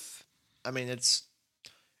deal with... I mean, it's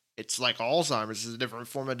like Alzheimer's is a different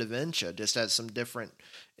form of dementia. Just has some different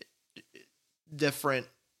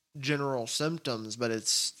general symptoms, but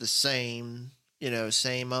it's the same,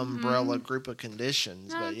 same umbrella group of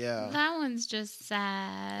conditions. But yeah. That one's just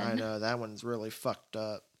sad. I know. That one's really fucked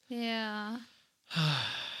up. Yeah.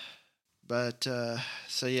 But,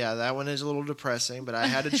 so yeah, that one is a little depressing, but I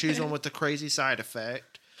had to choose one with the crazy side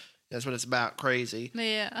effect. That's what it's about, crazy.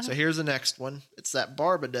 Yeah. So here's the next one. It's that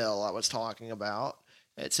Barbadel I was talking about.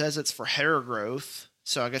 It says it's for hair growth,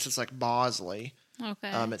 so I guess it's like Bosley. Okay.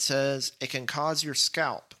 It says it can cause your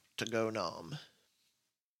scalp to go numb.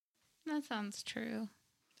 That sounds true.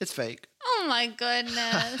 It's fake. Oh my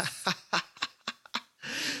goodness. I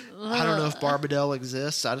don't know if Barbadel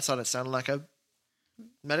exists. I just thought it sounded like a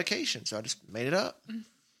medication, so I just made it up.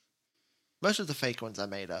 Most of the fake ones I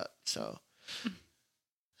made up, so...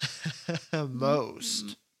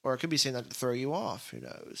 Most. Or it could be saying that to throw you off. Who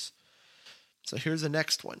knows? So here's the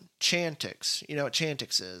next one. Chantix. You know what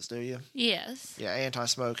Chantix is, do you? Yes. Yeah,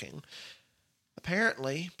 anti-smoking.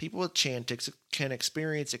 Apparently, people with Chantix can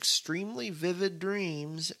experience extremely vivid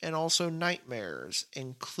dreams and also nightmares,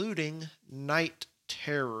 including night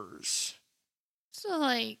terrors. So,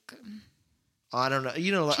 like... I don't know.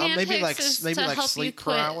 Maybe like sleep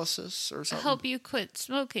paralysis or something. Help you quit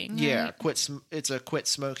smoking. Yeah, right? It's a quit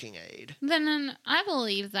smoking aid. Then I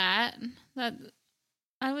believe that. That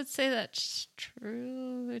I would say that's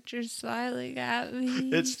true, but you're smiling at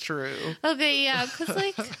me. It's true. Okay, yeah, because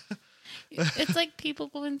like it's like people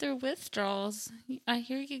going through withdrawals. I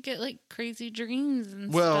hear you get like crazy dreams and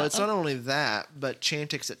stuff. Well, it's not only that, but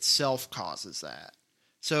Chantix itself causes that.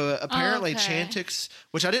 So apparently Chantix,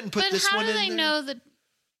 which I didn't put this one in there. But how do they know that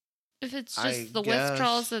if it's just the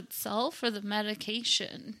withdrawals itself or the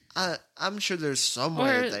medication? I'm sure there's some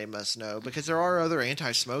way that they must know because there are other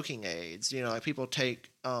anti-smoking aids. Like people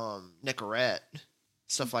take Nicorette,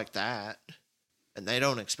 stuff like that, and they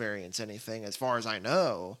don't experience anything as far as I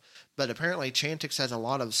know. But apparently Chantix has a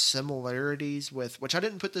lot of similarities with, which I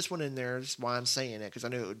didn't put this one in there. That's why I'm saying it because I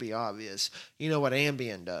knew it would be obvious. You know what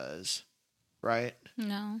Ambien does, right?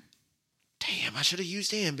 No. Damn, I should have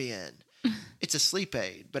used Ambien. It's a sleep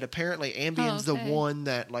aid, but apparently Ambien's the one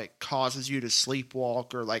that like causes you to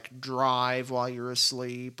sleepwalk or like drive while you're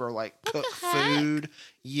asleep or like cook food.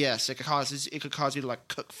 Yes, it could cause you to like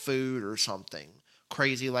cook food or something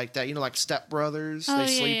crazy like that. Like Step Brothers, they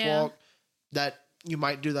sleepwalk. Yeah. you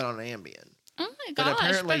might do that on Ambien. Oh my But gosh!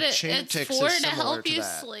 apparently But it's Chantix for is to similar help to you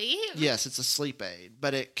that. sleep. Yes, it's a sleep aid,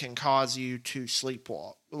 but it can cause you to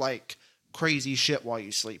sleepwalk, like crazy shit while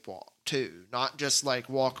you sleepwalk too. Not just like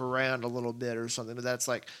walk around a little bit or something, but that's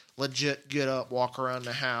like legit get up, walk around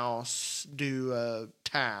the house, do a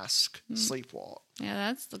task, sleepwalk. Yeah,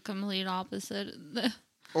 that's the complete opposite.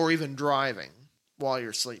 Or even driving while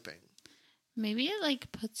you're sleeping. Maybe it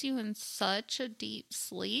like puts you in such a deep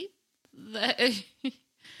sleep that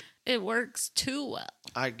it works too well.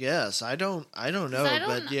 I guess. I don't know, I don't-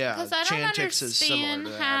 but yeah, 'cause I don't Chantix is similar to understand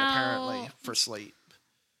that how- apparently for sleep.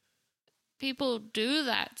 People do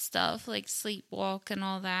that stuff, like sleepwalk and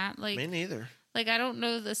all that. Me neither. Like, I don't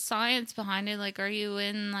know the science behind it. Like, are you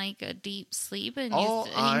in, like, a deep sleep and All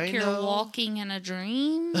you I think you're know- walking in a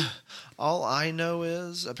dream? All I know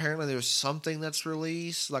is apparently there's something that's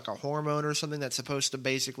released, like a hormone or something that's supposed to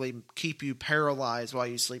basically keep you paralyzed while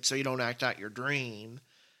you sleep so you don't act out your dream.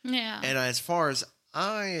 Yeah. And as far as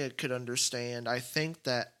I could understand, I think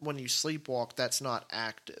that when you sleepwalk, that's not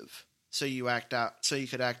active. So you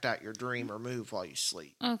could act out your dream or move while you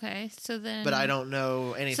sleep. Okay, so then... But I don't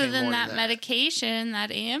know anything So then more that than medication, that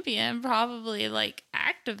Ambien, probably, like,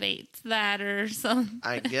 activates that or something.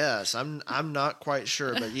 I guess. I'm not quite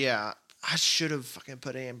sure, but yeah. I should have fucking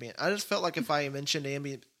put Ambien. I just felt like if I mentioned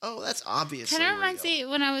Ambien, that's obviously Kind of reminds real. me,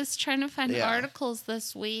 when I was trying to find Yeah. articles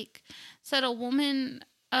this week, said a woman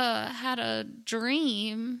had a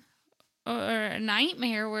dream or a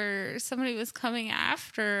nightmare where somebody was coming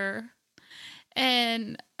after her,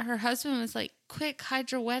 and her husband was like, "Quick, hide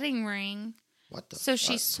your wedding ring." What the So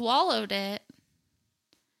she fuck? swallowed it,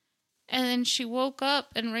 and then she woke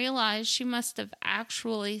up and realized she must have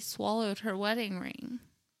actually swallowed her wedding ring.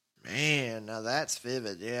 Man, now that's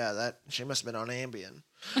vivid. Yeah, she must have been on Ambien.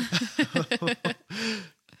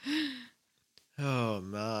 Oh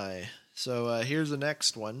my. So here's the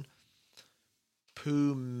next one.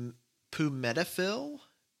 Pumetafil,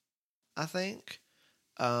 I think.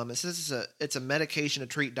 It says it's a medication to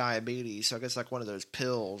treat diabetes, so I guess like one of those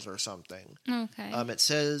pills or something. Okay. It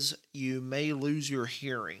says you may lose your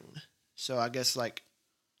hearing. So I guess like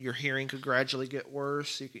your hearing could gradually get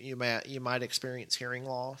worse. You might experience hearing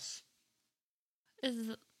loss.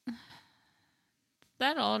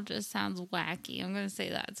 That all just sounds wacky. I'm going to say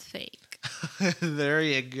that's fake. There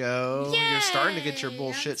you go. You're starting to get your Yay!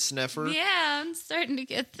 bullshit sniffer. Yeah, I'm starting to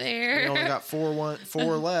get there. You only got four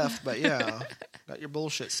left, but yeah, got your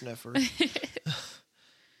bullshit sniffer.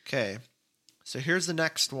 Okay, so here's the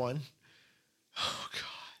next one. Oh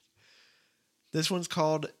god, this one's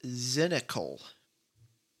called Xenical.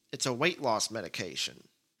 It's a weight loss medication.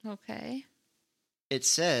 Okay. It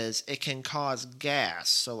says it can cause gas,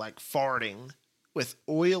 so like farting, with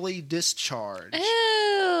oily discharge.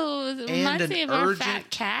 Ew, it reminds an me of our fat urgent-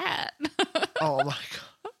 cat. Oh my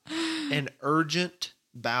god. And urgent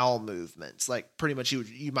bowel movements. Like pretty much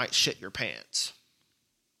you might shit your pants.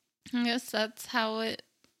 I guess that's how it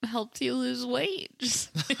helps you lose weight.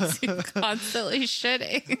 Just makes you constantly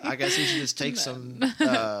shitting. I guess you should just take some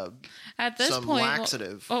At this some point,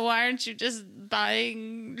 laxative. well, why aren't you just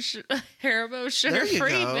buying Haribo There you sugar-free?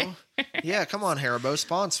 go. Yeah, come on, Haribo,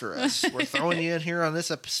 sponsor us. We're throwing you in here on this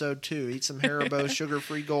episode too. Eat some Haribo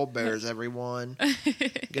sugar-free Gold Bears, everyone.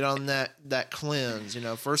 Get on that cleanse.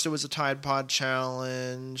 First it was a Tide Pod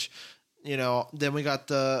challenge. Then we got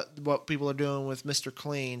what people are doing with Mr.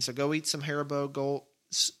 Clean. So go eat some Haribo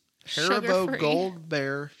Sugar-free. Gold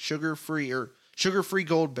Bear sugar-free or sugar-free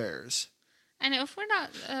Gold Bears. And if we're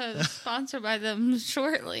not sponsored by them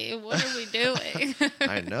shortly, what are we doing?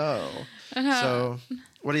 I know. So,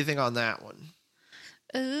 what do you think on that one?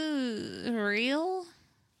 Ooh, real?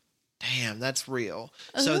 Damn, that's real.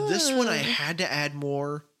 So this one I Ooh. had to add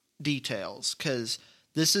more details because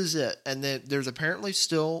this is it. And then there's apparently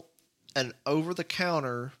still an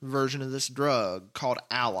over-the-counter version of this drug called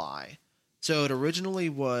Ally. So it originally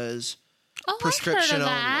was prescription I've heard of only.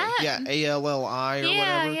 that. Yeah, ALLI or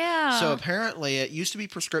whatever. Yeah. So apparently it used to be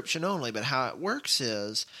prescription only, but how it works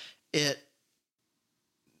is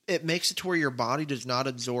it makes it to where your body does not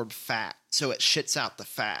absorb fat, so it shits out the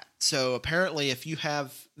fat. So apparently if you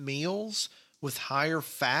have meals with higher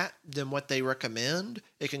fat than what they recommend,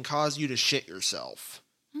 it can cause you to shit yourself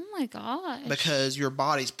Oh my gosh. because your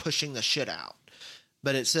body's pushing the shit out.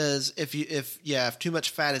 But it says if too much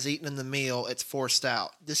fat is eaten in the meal, it's forced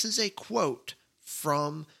out. This is a quote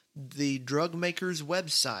from the drug maker's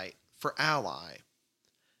website for Ally.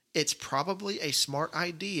 It's probably a smart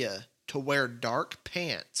idea to wear dark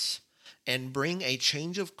pants and bring a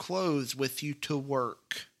change of clothes with you to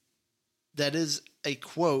work. That is a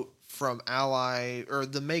quote from Ally, or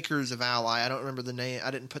the makers of Ally. I don't remember the name. I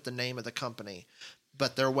didn't put the name of the company,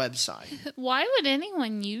 but their website. Why would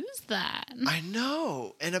anyone use that? I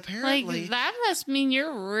know. And apparently, Like, that must mean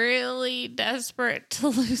you're really desperate to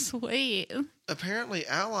lose weight. apparently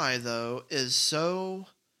Ally, though, is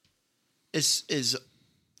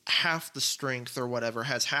half the strength or whatever,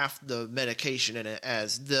 has half the medication in it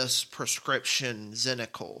as this prescription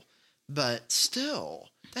Xenical. But still,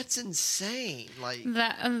 that's insane. Like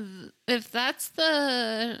That if that's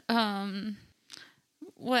the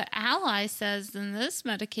what Ally says, then this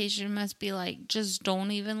medication must be like, just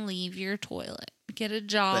don't even leave your toilet. Get a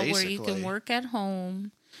job where you Basically. can work at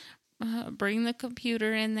home. Bring the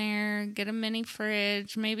computer in there. Get a mini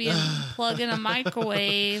fridge. Maybe plug in a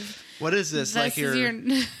microwave. what is this? Like This is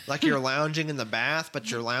you're like you're lounging in the bath, but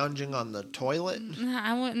you're lounging on the toilet.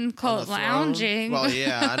 I wouldn't call On it the throne? lounging. Well,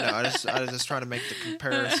 yeah, I know. I was just trying to make the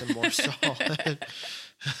comparison more solid.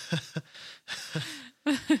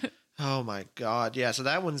 Oh my god, yeah. So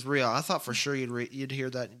that one's real. I thought for sure you'd hear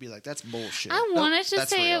that and be like, "That's bullshit." I Nope, wanted to that's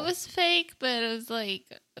say real. it was fake, but it was like,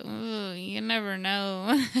 ooh, you never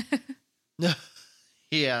know.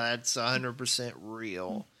 Yeah, that's 100%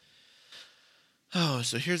 real. Oh,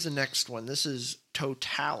 so here's the next one. This is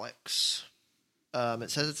Totalix. It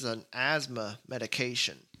says it's an asthma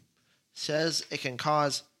medication. It says it can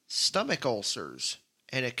cause stomach ulcers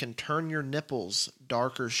and it can turn your nipples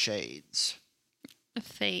darker shades.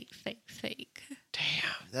 Fake.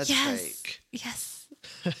 Damn, that's Yes. fake. Yes.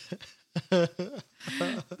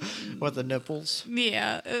 What, the nipples?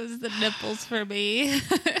 Yeah, it was the nipples for me.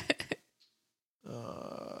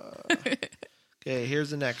 Okay, here's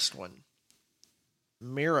the next one.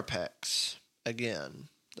 Mirapex. Again,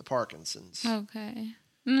 the Parkinson's. Okay.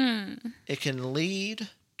 It can lead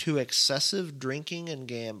to excessive drinking and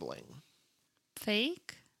gambling.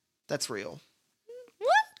 Fake? That's real.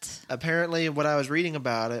 What? Apparently, what I was reading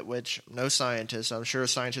about it, which no scientist, I'm sure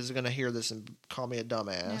scientists are going to hear this and call me a Yeah,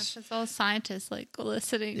 dumbass. it's all scientists like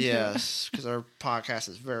listening. to Yes, because our podcast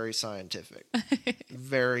is very scientific,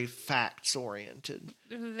 very facts oriented.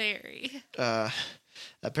 it. Very.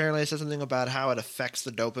 Apparently, it says something about how it affects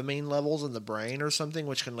the dopamine levels in the brain or something,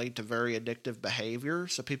 which can lead to very addictive behavior.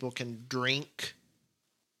 So people can drink,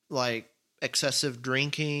 like excessive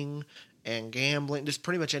drinking and gambling, just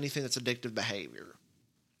pretty much anything that's addictive behavior.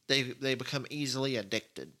 They become easily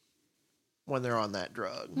addicted when they're on that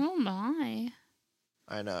drug. Oh my.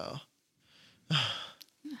 I know.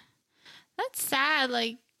 That's sad.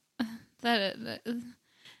 Like, that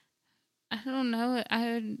I don't know.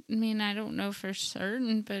 I mean, I don't know for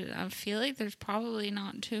certain, but I feel like there's probably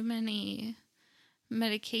not too many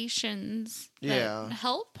medications that Yeah.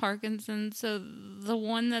 help Parkinson's. So the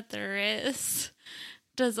one that there is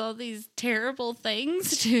does all these terrible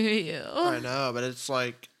things to you. I know, but it's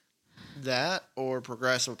like that or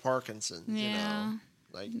progressive Parkinson's, you Yeah. know?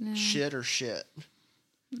 Like Yeah. shit or shit.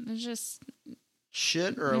 It's just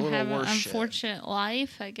Shit or a you little have worse an shit. unfortunate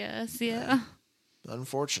life, I guess. Yeah.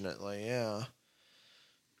 Unfortunately, yeah.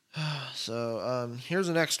 So, here's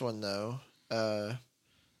the next one, though.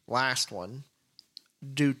 Last one.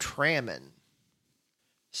 Dutramin.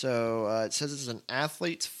 So, it says it's an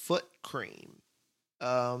athlete's foot cream.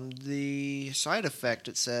 The side effect,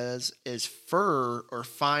 it says, is fur or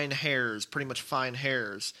fine hairs, pretty much fine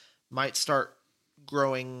hairs, might start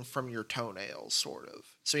growing from your toenails, sort of.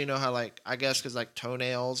 So, you know how, like, I guess because, like,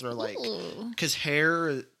 toenails are, like, Ooh. because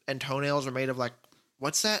hair and toenails are made of, like,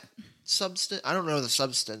 what's that substance? I don't know the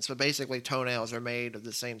substance, but basically toenails are made of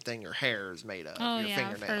the same thing your hair is made of, Oh, your yeah,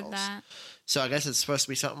 I've fingernails. heard that. So I guess it's supposed to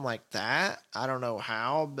be something like that. I don't know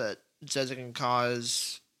how, but it says it can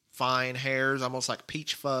cause fine hairs, almost like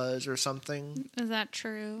peach fuzz or something. Is that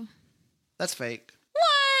true? That's fake.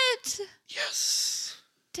 What? Yes.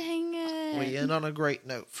 Dang it. We end on a great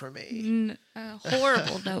note for me. A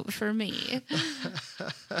horrible note for me.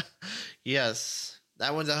 Yes.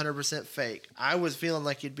 That one's 100% fake. I was feeling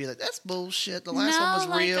like you'd be like, that's bullshit. The last one was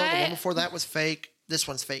No, like real. The one before that was fake. This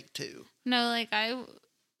one's fake too. No, like I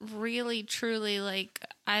really, truly, like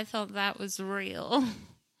I thought that was real.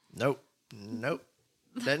 Nope.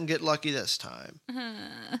 Didn't get lucky this time.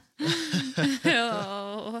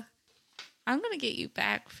 Oh, I'm gonna get you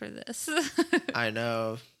back for this. I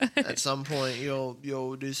know. At some point, you'll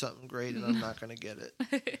do something great, and I'm not going to get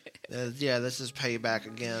it. Yeah, this is payback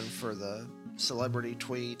again for the celebrity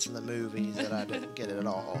tweets and the movies that I didn't get it at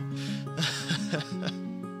all.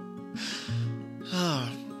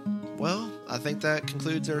 Well, I think that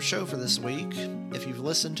concludes our show for this week. If you've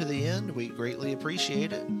listened to the end, we greatly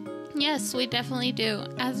appreciate it. Yes, we definitely do.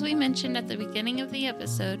 As we mentioned at the beginning of the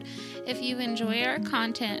episode, if you enjoy our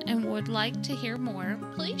content and would like to hear more,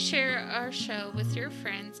 please share our show with your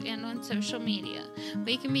friends and on social media.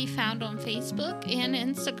 We can be found on Facebook and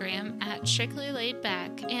Instagram at Strictly Laid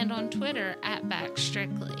Back and on Twitter at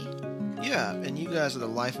BackStrictly. Yeah, and you guys are the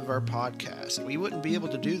life of our podcast. We wouldn't be able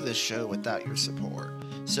to do this show without your support.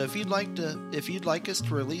 So if you'd like us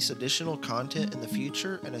to release additional content in the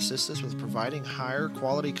future and assist us with providing higher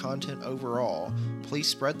quality content overall, please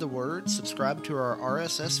spread the word, subscribe to our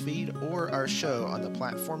RSS feed or our show on the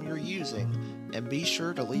platform you're using, and be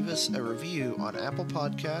sure to leave us a review on Apple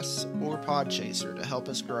Podcasts or Podchaser to help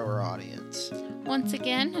us grow our audience. Once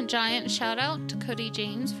again, a giant shout out to Cody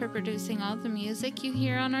James for producing all the music you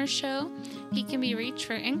hear on our show. He can be reached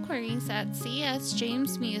for inquiries at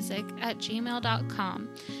csjamesmusic@gmail.com.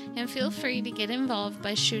 And feel free to get involved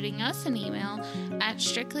by shooting us an email at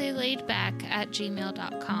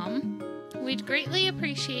strictlylaidback@gmail.com. We'd greatly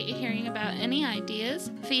appreciate you hearing about any ideas,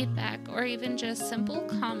 feedback, or even just simple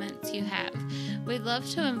comments you have. We'd love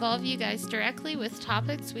to involve you guys directly with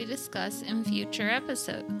topics we discuss in future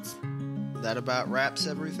episodes. That about wraps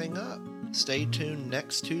everything up. Stay tuned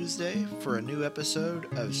next Tuesday for a new episode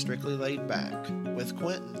of Strictly Laid Back with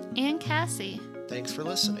Quentin and Cassie. Thanks for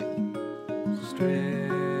listening.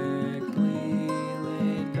 Strictly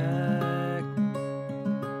laid back.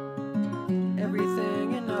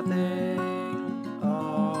 Everything and nothing.